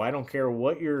 So I don't care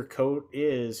what your coat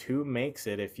is, who makes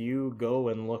it. If you go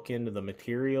and look into the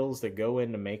materials that go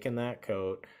into making that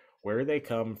coat, where they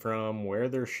come from, where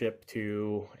they're shipped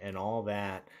to, and all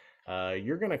that,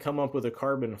 you're going to come up with a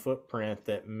carbon footprint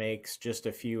that makes just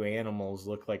a few animals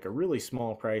look like a really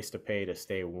small price to pay to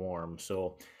stay warm.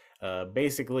 So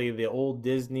basically the old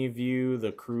Disney view,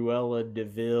 the Cruella de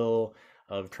Vil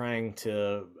of trying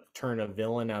to turn a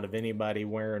villain out of anybody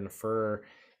wearing fur,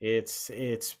 it's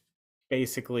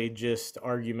basically just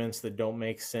arguments that don't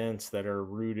make sense, that are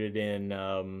rooted in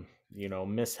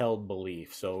misheld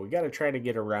belief. So we got to try to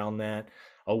get around that.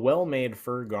 A well-made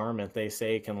fur garment, they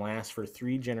say, can last for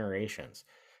 3 generations.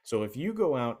 So if you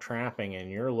go out trapping in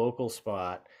your local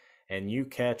spot and you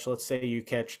catch, let's say you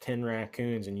catch 10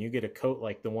 raccoons and you get a coat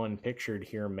like the one pictured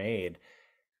here made,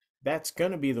 that's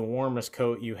going to be the warmest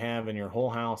coat you have in your whole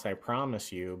house, I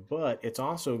promise you. But it's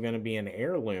also going to be an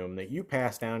heirloom that you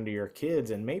pass down to your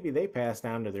kids, and maybe they pass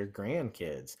down to their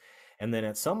grandkids. And then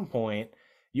at some point,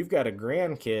 you've got a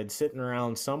grandkid sitting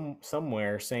around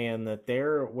somewhere saying that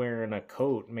they're wearing a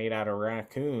coat made out of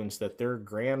raccoons that their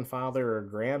grandfather or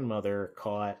grandmother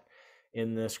caught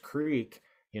in this creek,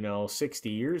 60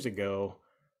 years ago.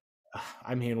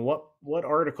 I mean, what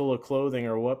article of clothing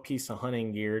or what piece of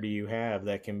hunting gear do you have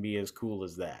that can be as cool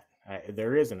as that?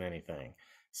 There isn't anything.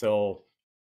 So,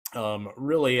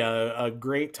 really a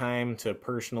great time to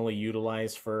personally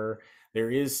utilize fur.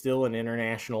 There is still an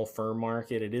international fur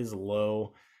market. It is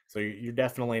low, so you're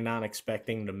definitely not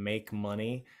expecting to make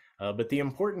money. But the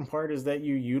important part is that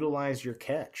you utilize your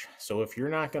catch. So if you're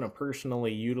not going to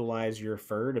personally utilize your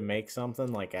fur to make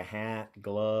something like a hat,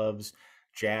 gloves,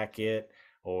 jacket,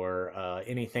 or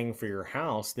anything for your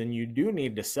house, then you do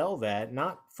need to sell that,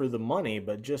 not for the money,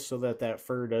 but just so that that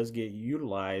fur does get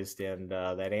utilized and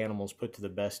that animal's put to the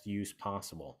best use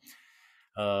possible.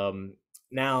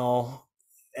 Now,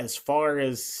 as far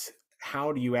as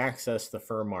how do you access the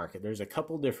fur market, there's a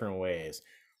couple different ways.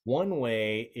 One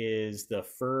way is the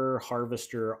Fur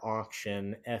Harvester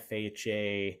Auction,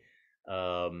 FHA.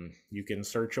 You can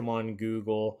search them on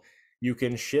Google. You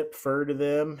can ship fur to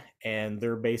them, and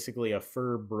they're basically a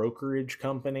fur brokerage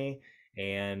company.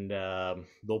 And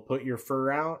they'll put your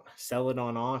fur out, sell it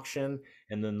on auction,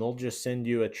 and then they'll just send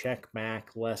you a check back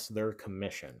less their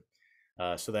commission.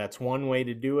 So that's one way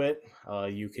to do it.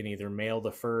 You can either mail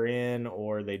the fur in,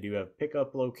 or they do have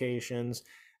pickup locations.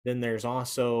 Then there's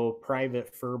also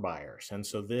private fur buyers. And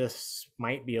so this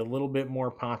might be a little bit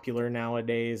more popular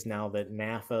nowadays, now that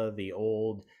NAFA, the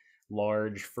old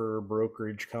large fur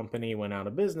brokerage company, went out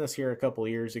of business here a couple of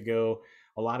years ago.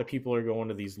 A lot of people are going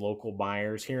to these local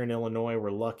buyers. Here in Illinois, we're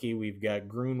lucky. We've got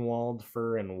Grunwald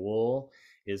Fur and Wool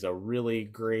is a really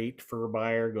great fur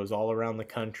buyer, goes all around the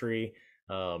country.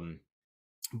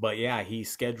 But yeah, he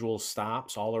schedules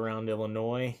stops all around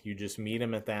Illinois. You just meet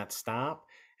him at that stop,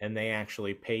 and they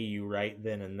actually pay you right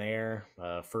then and there.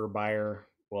 Fur buyer,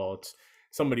 well, it's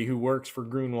somebody who works for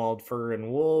Grunwald Fur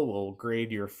and Wool will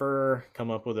grade your fur, come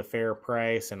up with a fair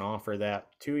price, and offer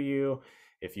that to you.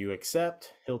 If you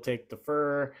accept, he'll take the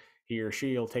fur. He or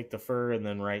she will take the fur and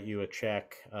then write you a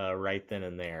check right then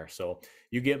and there. So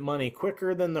you get money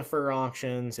quicker than the fur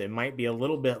auctions. It might be a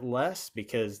little bit less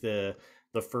because the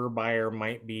fur buyer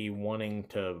might be wanting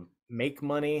to make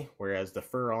money, whereas the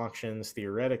fur auctions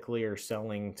theoretically are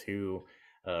selling to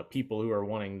people who are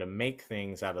wanting to make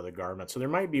things out of the garment. So there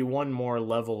might be one more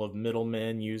level of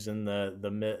middlemen using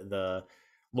the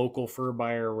local fur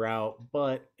buyer route,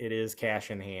 but it is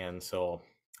cash in hand, so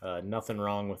nothing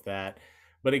wrong with that.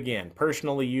 But again,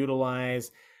 personally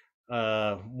utilize.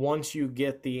 Once you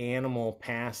get the animal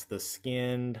past the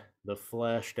skinned, the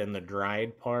fleshed, and the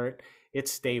dried part,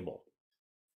 it's stable.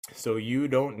 So you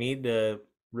don't need to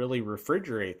really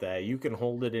refrigerate that. You can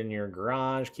hold it in your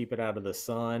garage, keep it out of the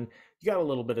sun. You got a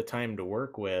little bit of time to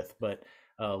work with, but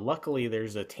luckily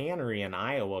there's a tannery in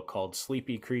Iowa called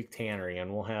Sleepy Creek Tannery,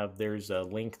 and there's a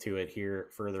link to it here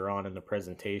further on in the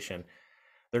presentation.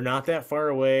 They're not that far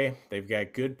away. They've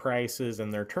got good prices,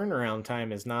 and their turnaround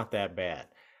time is not that bad.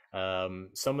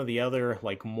 Some of the other,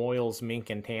 like Moyles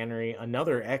Mink and Tannery,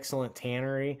 another excellent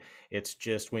tannery. It's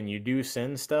just when you do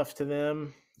send stuff to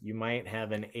them, you might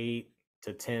have an 8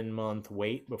 to 10 month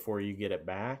wait before you get it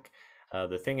back.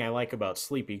 The thing I like about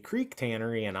Sleepy Creek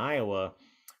Tannery in Iowa,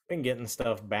 been getting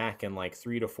stuff back in like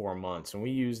 3 to 4 months, and we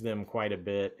use them quite a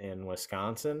bit in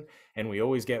Wisconsin, and we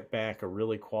always get back a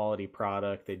really quality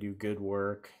product. They do good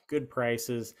work, good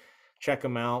prices. Check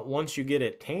them out. Once you get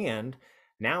it tanned,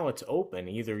 now it's open.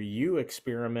 Either you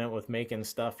experiment with making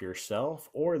stuff yourself,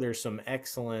 or there's some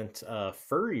excellent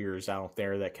furriers out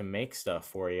there that can make stuff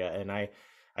for you. And I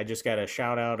just got to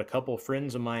shout out a couple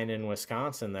friends of mine in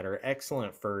Wisconsin that are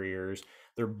excellent furriers.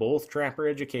 They're both trapper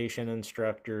education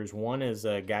instructors. One is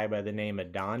a guy by the name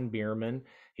of Don Bierman.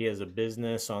 He has a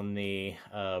business on the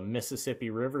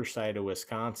Mississippi River side of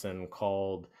Wisconsin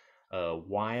called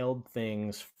Wild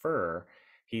Things Fur.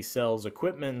 He sells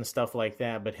equipment and stuff like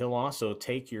that, but he'll also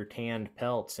take your tanned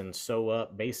pelts and sew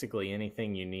up basically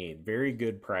anything you need. Very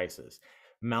good prices.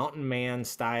 Mountain Man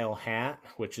style hat,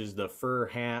 which is the fur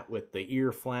hat with the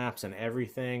ear flaps and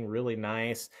everything, really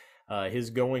nice. His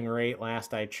going rate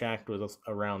last I checked was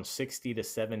around 60 to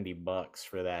 70 bucks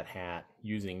for that hat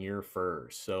using your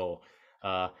furs. So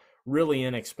really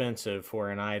inexpensive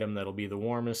for an item that'll be the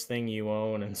warmest thing you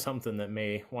own, and something that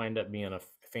may wind up being a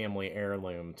family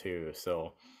heirloom too.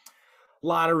 So a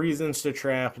lot of reasons to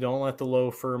trap. Don't let the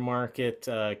low fur market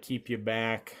keep you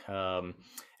back.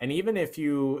 And even if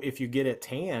you get it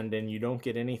tanned and you don't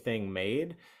get anything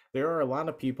made, there are a lot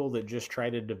of people that just try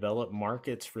to develop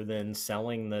markets for then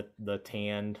selling the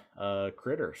tanned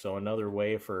critter. So another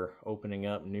way for opening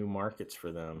up new markets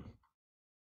for them.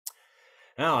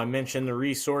 Now, I mentioned the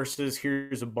resources.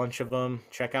 Here's a bunch of them.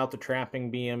 Check out the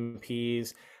trapping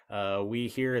BMPs. We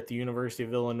here at the University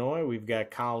of Illinois, we've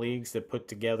got colleagues that put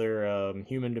together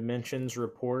human dimensions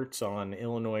reports on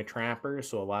Illinois trappers.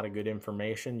 So a lot of good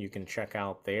information you can check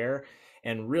out there.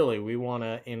 And really, we want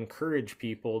to encourage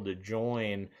people to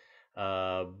join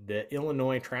the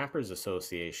Illinois Trappers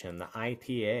Association, the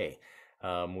ITA.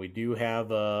 We do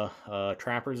have a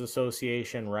Trappers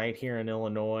Association right here in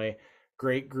Illinois.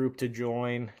 Great group to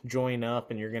join up,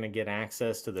 and you're going to get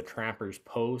access to the Trappers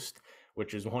Post,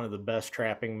 which is one of the best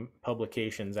trapping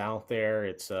publications out there.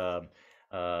 It's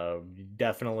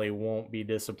definitely won't be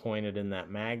disappointed in that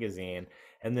magazine.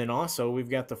 And then also we've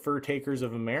got the Fur Takers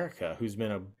of America, who's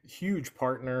been a huge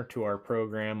partner to our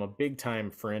program, a big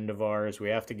time friend of ours. We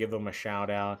have to give them a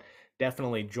shout out.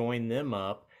 Definitely join them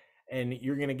up, and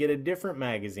you're going to get a different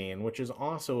magazine, which is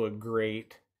also a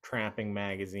great trapping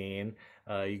magazine.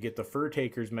 You get the Fur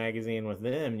Takers magazine with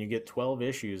them. You get 12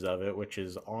 issues of it, which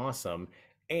is awesome.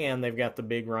 And they've got the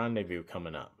big rendezvous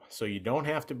coming up. So you don't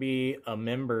have to be a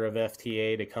member of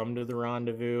FTA to come to the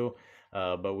rendezvous,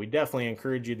 but we definitely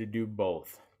encourage you to do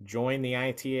both. Join the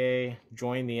ITA,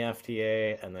 join the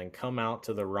FTA, and then come out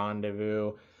to the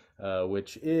rendezvous,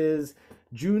 which is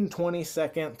June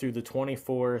 22nd through the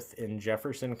 24th in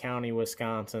Jefferson County,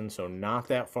 Wisconsin. So not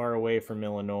that far away from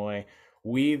Illinois.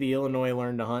 We, the Illinois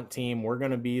Learn to Hunt team, we're going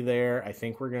to be there. I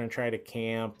think we're going to try to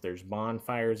camp. There's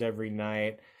bonfires every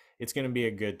night. It's going to be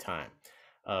a good time.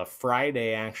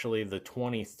 Friday, actually, the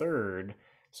 23rd.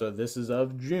 So this is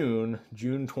of June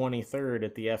 23rd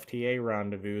at the FTA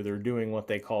rendezvous. They're doing what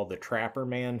they call the Trapper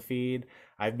Man feed.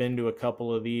 I've been to a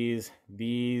couple of these.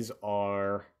 These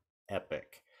are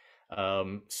epic.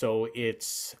 So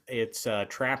it's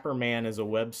Trapper Man is a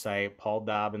website Paul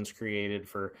Dobbins created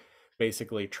for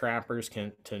basically trappers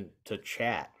to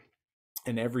chat.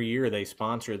 And every year they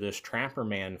sponsor this Trapper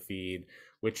Man feed,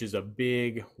 which is a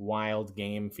big wild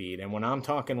game feed. And when I'm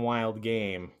talking wild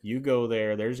game, you go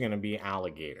there, there's going to be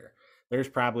alligator. There's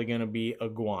probably going to be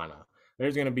iguana.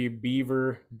 There's going to be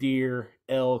beaver, deer,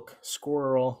 elk,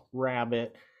 squirrel,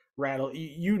 rabbit, rattle,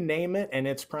 you name it, and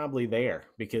it's probably there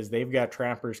because they've got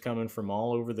trappers coming from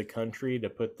all over the country to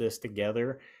put this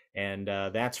together. And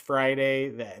that's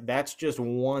Friday. That's just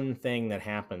one thing that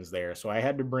happens there. So I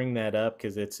had to bring that up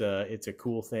because it's a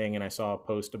cool thing, and I saw a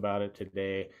post about it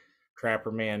today.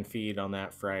 Trapper Man feed on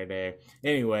that Friday.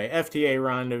 Anyway, FTA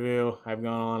rendezvous. I've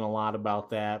gone on a lot about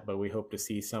that, but we hope to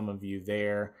see some of you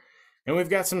there. And we've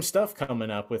got some stuff coming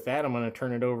up. With that, I'm going to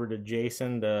turn it over to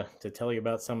Jason to tell you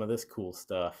about some of this cool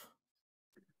stuff.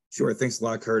 Sure. Thanks a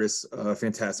lot, Curtis.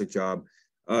 Fantastic job.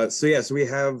 So we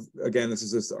have, again, this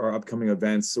is just our upcoming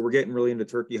events. So we're getting really into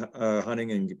turkey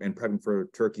hunting and prepping for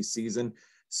turkey season.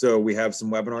 So we have some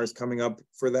webinars coming up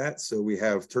for that. So we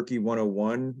have Turkey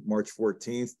 101, March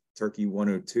 14th. Turkey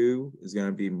 102 is going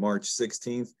to be March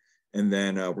 16th. And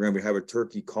then we're going to have a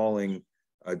turkey calling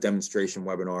demonstration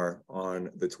webinar on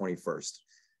the 21st.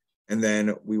 And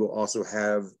then we will also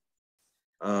have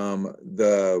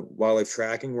the wildlife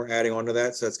tracking we're adding onto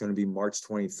that. So that's going to be March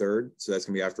 23rd. So that's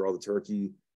going to be after all the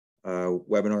turkey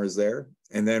webinars there.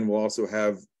 And then we'll also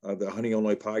have the Hunting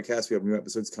Illinois podcast. We have new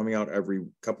episodes coming out every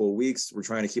couple of weeks. We're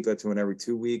trying to keep that to an every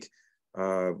 2-week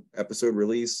episode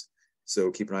release. So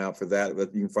keep an eye out for that.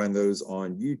 But you can find those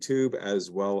on YouTube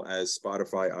as well as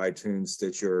Spotify, iTunes,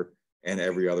 Stitcher, and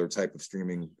every other type of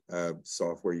streaming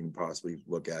software you can possibly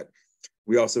look at.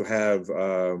 We also have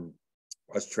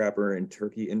us Trapper and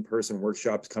Turkey in-person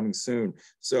workshops coming soon.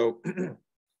 So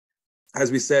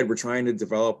as we said, we're trying to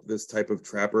develop this type of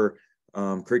Trapper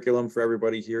curriculum for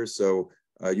everybody here. So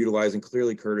utilizing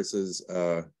clearly Curtis's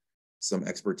some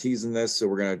expertise in this. So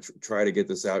we're going to try to get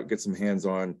this out, get some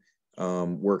hands-on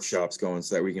workshops going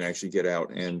so that we can actually get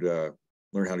out and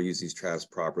learn how to use these traps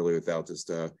properly without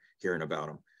just hearing about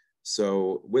them.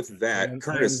 So with that,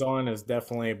 Curtis, hands-on is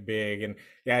definitely big. And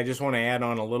yeah, I just want to add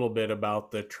on a little bit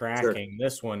about the tracking. Sure.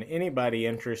 This one, anybody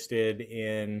interested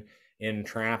in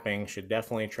trapping should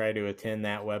definitely try to attend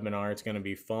that webinar. It's going to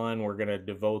be fun. We're going to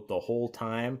devote the whole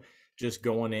time just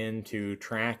going into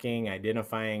tracking,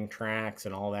 identifying tracks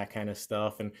and all that kind of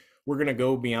stuff. And we're going to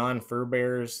go beyond fur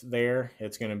bears there.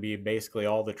 It's going to be basically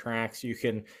all the tracks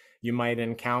you might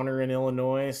encounter in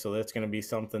Illinois. So that's going to be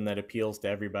something that appeals to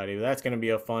everybody. That's going to be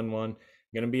a fun one.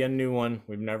 Going to be a new one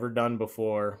we've never done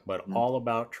before, but Mhm. all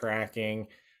about tracking,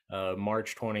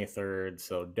 March 23rd.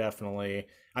 So definitely,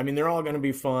 I mean, they're all going to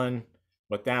be fun,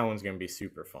 but that one's going to be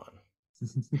super fun.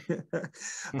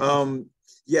 um,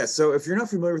 yeah, so if you're not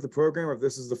familiar with the program, or if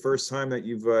this is the first time that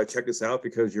you've checked us out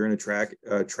because you're in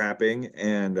a trapping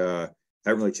and haven't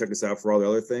really checked us out for all the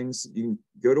other things, you can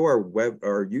go to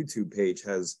our YouTube page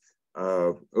has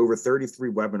over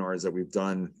 33 webinars that we've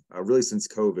done really since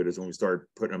COVID is when we started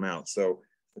putting them out. So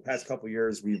the past couple of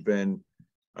years, we've been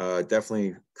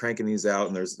definitely cranking these out,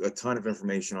 and there's a ton of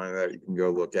information on that you can go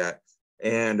look at.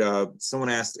 And someone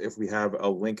asked if we have a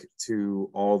link to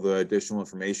all the additional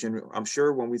information. I'm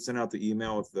sure when we send out the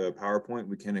email with the PowerPoint,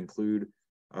 we can include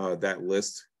that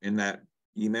list in that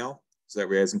email so that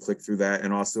we guys can click through that,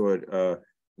 and also a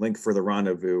link for the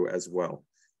rendezvous as well.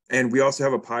 And we also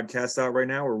have a podcast out right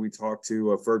now where we talk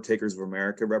to a Fur Takers of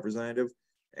America representative,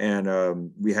 and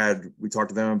we talked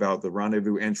to them about the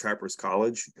rendezvous and Trappers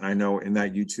College. And I know in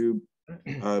that YouTube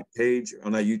page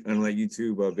on that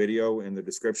YouTube video in the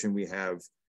description, we have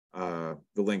the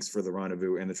links for the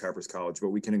rendezvous and the Trappers College, but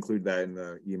we can include that in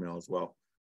the email as well.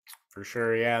 For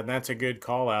sure, yeah, and that's a good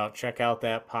call out. Check out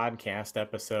that podcast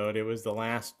episode. It was the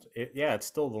last, yeah, it's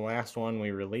still the last one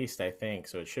we released, I think,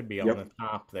 so it should be on Yep. the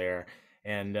top there.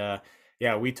 And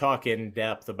yeah, we talk in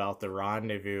depth about the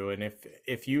rendezvous, and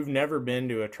if you've never been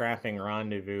to a trapping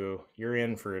rendezvous, you're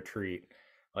in for a treat.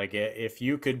 Like if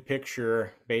you could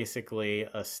picture basically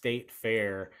a state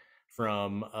fair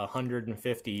from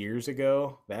 150 years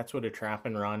ago, that's what a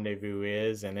trapping rendezvous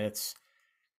is, and it's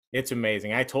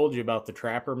amazing. I told you about the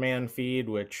Trapper Man feed,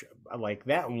 which like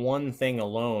that one thing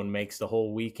alone makes the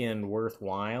whole weekend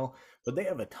worthwhile. But they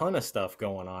have a ton of stuff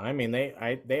going on. I mean, they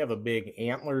have a big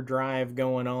antler drive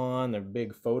going on. Their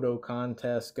big photo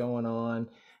contest going on.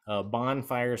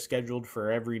 Bonfire scheduled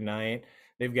for every night.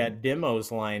 They've got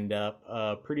demos lined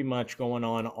up, pretty much going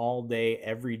on all day,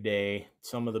 every day.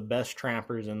 Some of the best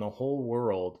trappers in the whole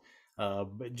world,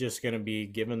 but just going to be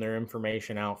giving their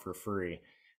information out for free.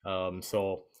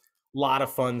 So lot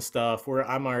of fun stuff.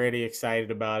 I'm already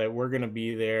excited about it. We're gonna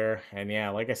be there, and yeah,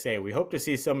 like I say, we hope to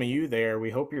see some of you there. We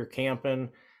hope you're camping.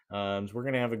 So we're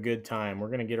gonna have a good time. We're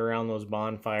gonna get around those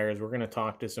bonfires. We're gonna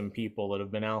talk to some people that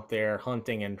have been out there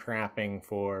hunting and trapping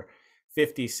for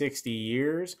 50, 60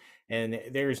 years, and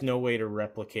there's no way to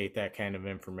replicate that kind of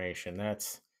information.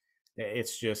 It's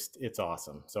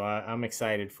awesome. So I'm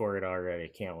excited for it already.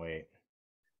 Can't wait.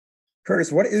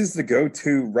 Curtis, what is the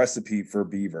go-to recipe for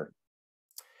beaver?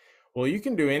 Well, you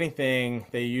can do anything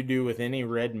that you do with any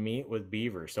red meat with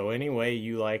beaver. So any way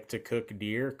you like to cook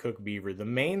deer, cook beaver. The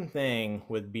main thing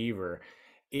with beaver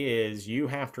is you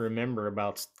have to remember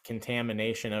about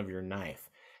contamination of your knife.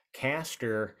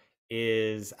 Castor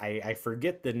is, I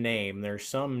forget the name. There's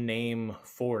some name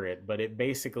for it, but it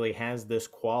basically has this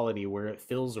quality where it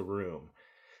fills a room.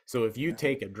 So if you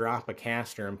take a drop of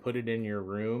castor and put it in your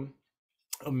room,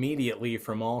 immediately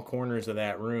from all corners of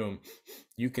that room,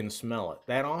 you can smell it.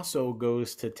 That also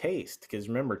goes to taste, because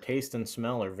remember, taste and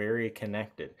smell are very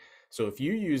connected. So if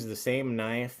you use the same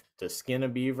knife to skin a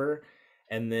beaver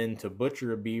and then to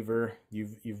butcher a beaver,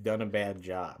 you've done a bad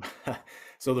job.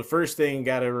 So the first thing you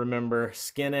got to remember,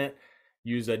 skin it,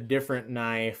 use a different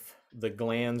knife. The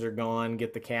glands are gone,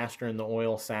 get the castor and the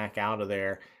oil sac out of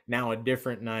there. Now a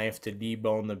different knife to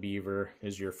debone the beaver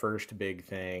is your first big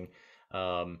thing.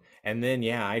 And then,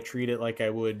 yeah, I treat it like I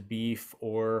would beef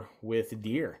or with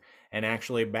deer. And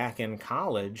actually, back in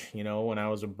college, when I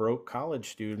was a broke college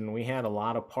student, we had a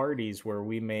lot of parties where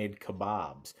we made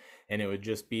kebabs. And it would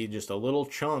just be just a little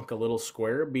chunk, a little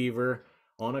square of beaver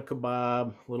on a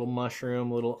kebab, little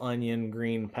mushroom, little onion,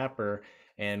 green pepper,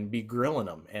 and be grilling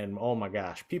them. And oh my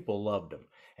gosh, people loved them.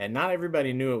 And not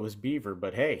everybody knew it was beaver,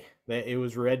 but hey, it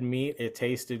was red meat. It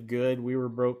tasted good. We were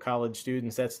broke college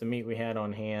students. That's the meat we had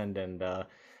on hand, and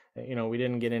we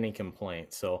didn't get any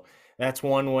complaints. So that's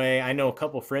one way. I know a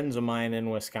couple friends of mine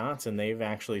in Wisconsin. They've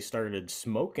actually started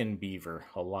smoking beaver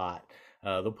a lot.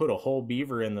 They'll put a whole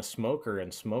beaver in the smoker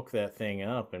and smoke that thing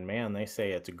up, and man, they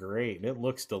say it's great. It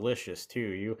looks delicious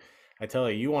too. I tell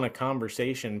you, you want a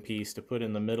conversation piece to put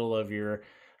in the middle of your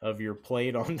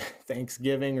plate on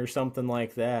Thanksgiving or something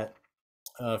like that.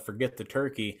 Forget the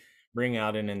turkey, bring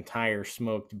out an entire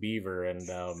smoked beaver, and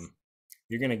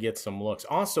you're going to get some looks.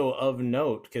 Also of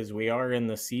note, because we are in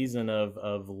the season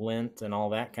of Lent and all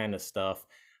that kind of stuff.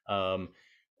 Um,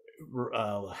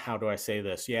 how do I say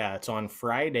this? Yeah, it's on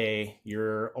Friday.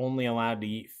 You're only allowed to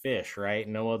eat fish, right?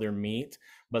 No other meat.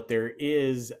 But there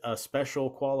is a special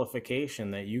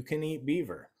qualification that you can eat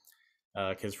beaver.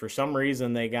 Because for some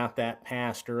reason they got that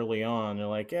passed early on. They're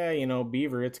like, yeah, you know,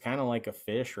 beaver, it's kind of like a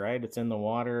fish, right? It's in the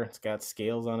water, it's got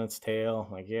scales on its tail.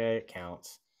 Like, yeah, it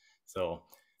counts. So,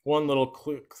 one little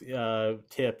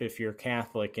tip: if you're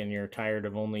Catholic and you're tired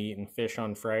of only eating fish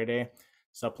on Friday,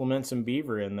 supplement some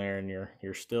beaver in there, and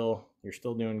you're still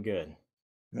doing good.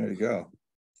 There you go.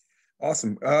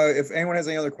 Awesome. If anyone has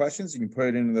any other questions, you can put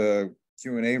it in the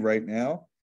Q&A right now.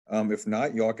 If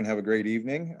not, y'all can have a great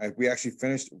evening. We actually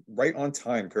finished right on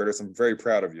time, Curtis. I'm very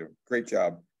proud of you. Great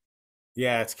job.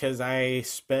 Yeah, it's because I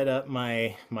sped up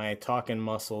my talking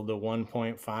muscle to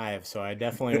 1.5, so I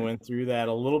definitely went through that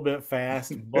a little bit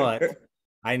fast, but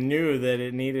I knew that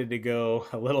it needed to go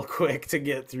a little quick to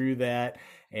get through that.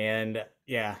 And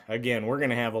yeah, again, we're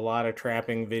going to have a lot of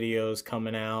trapping videos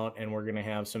coming out, and we're going to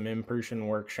have some in-person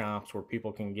workshops where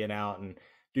people can get out and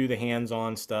do the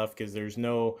hands-on stuff because there's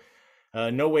no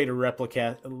way to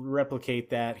replicate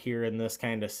that here in this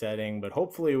kind of setting, but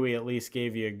hopefully we at least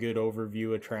gave you a good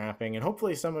overview of trapping, and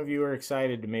hopefully some of you are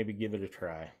excited to maybe give it a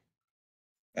try.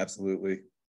 Absolutely.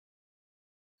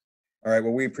 All right.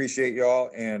 Well, we appreciate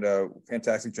y'all, and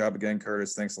fantastic job again,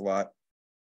 Curtis. Thanks a lot.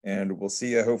 And we'll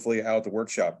see you hopefully out at the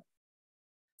workshop.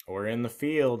 Or in the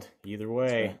field, either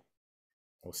That's way. right.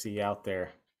 We'll see you out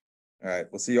there. All right.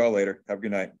 We'll see y'all later. Have a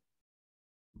good night.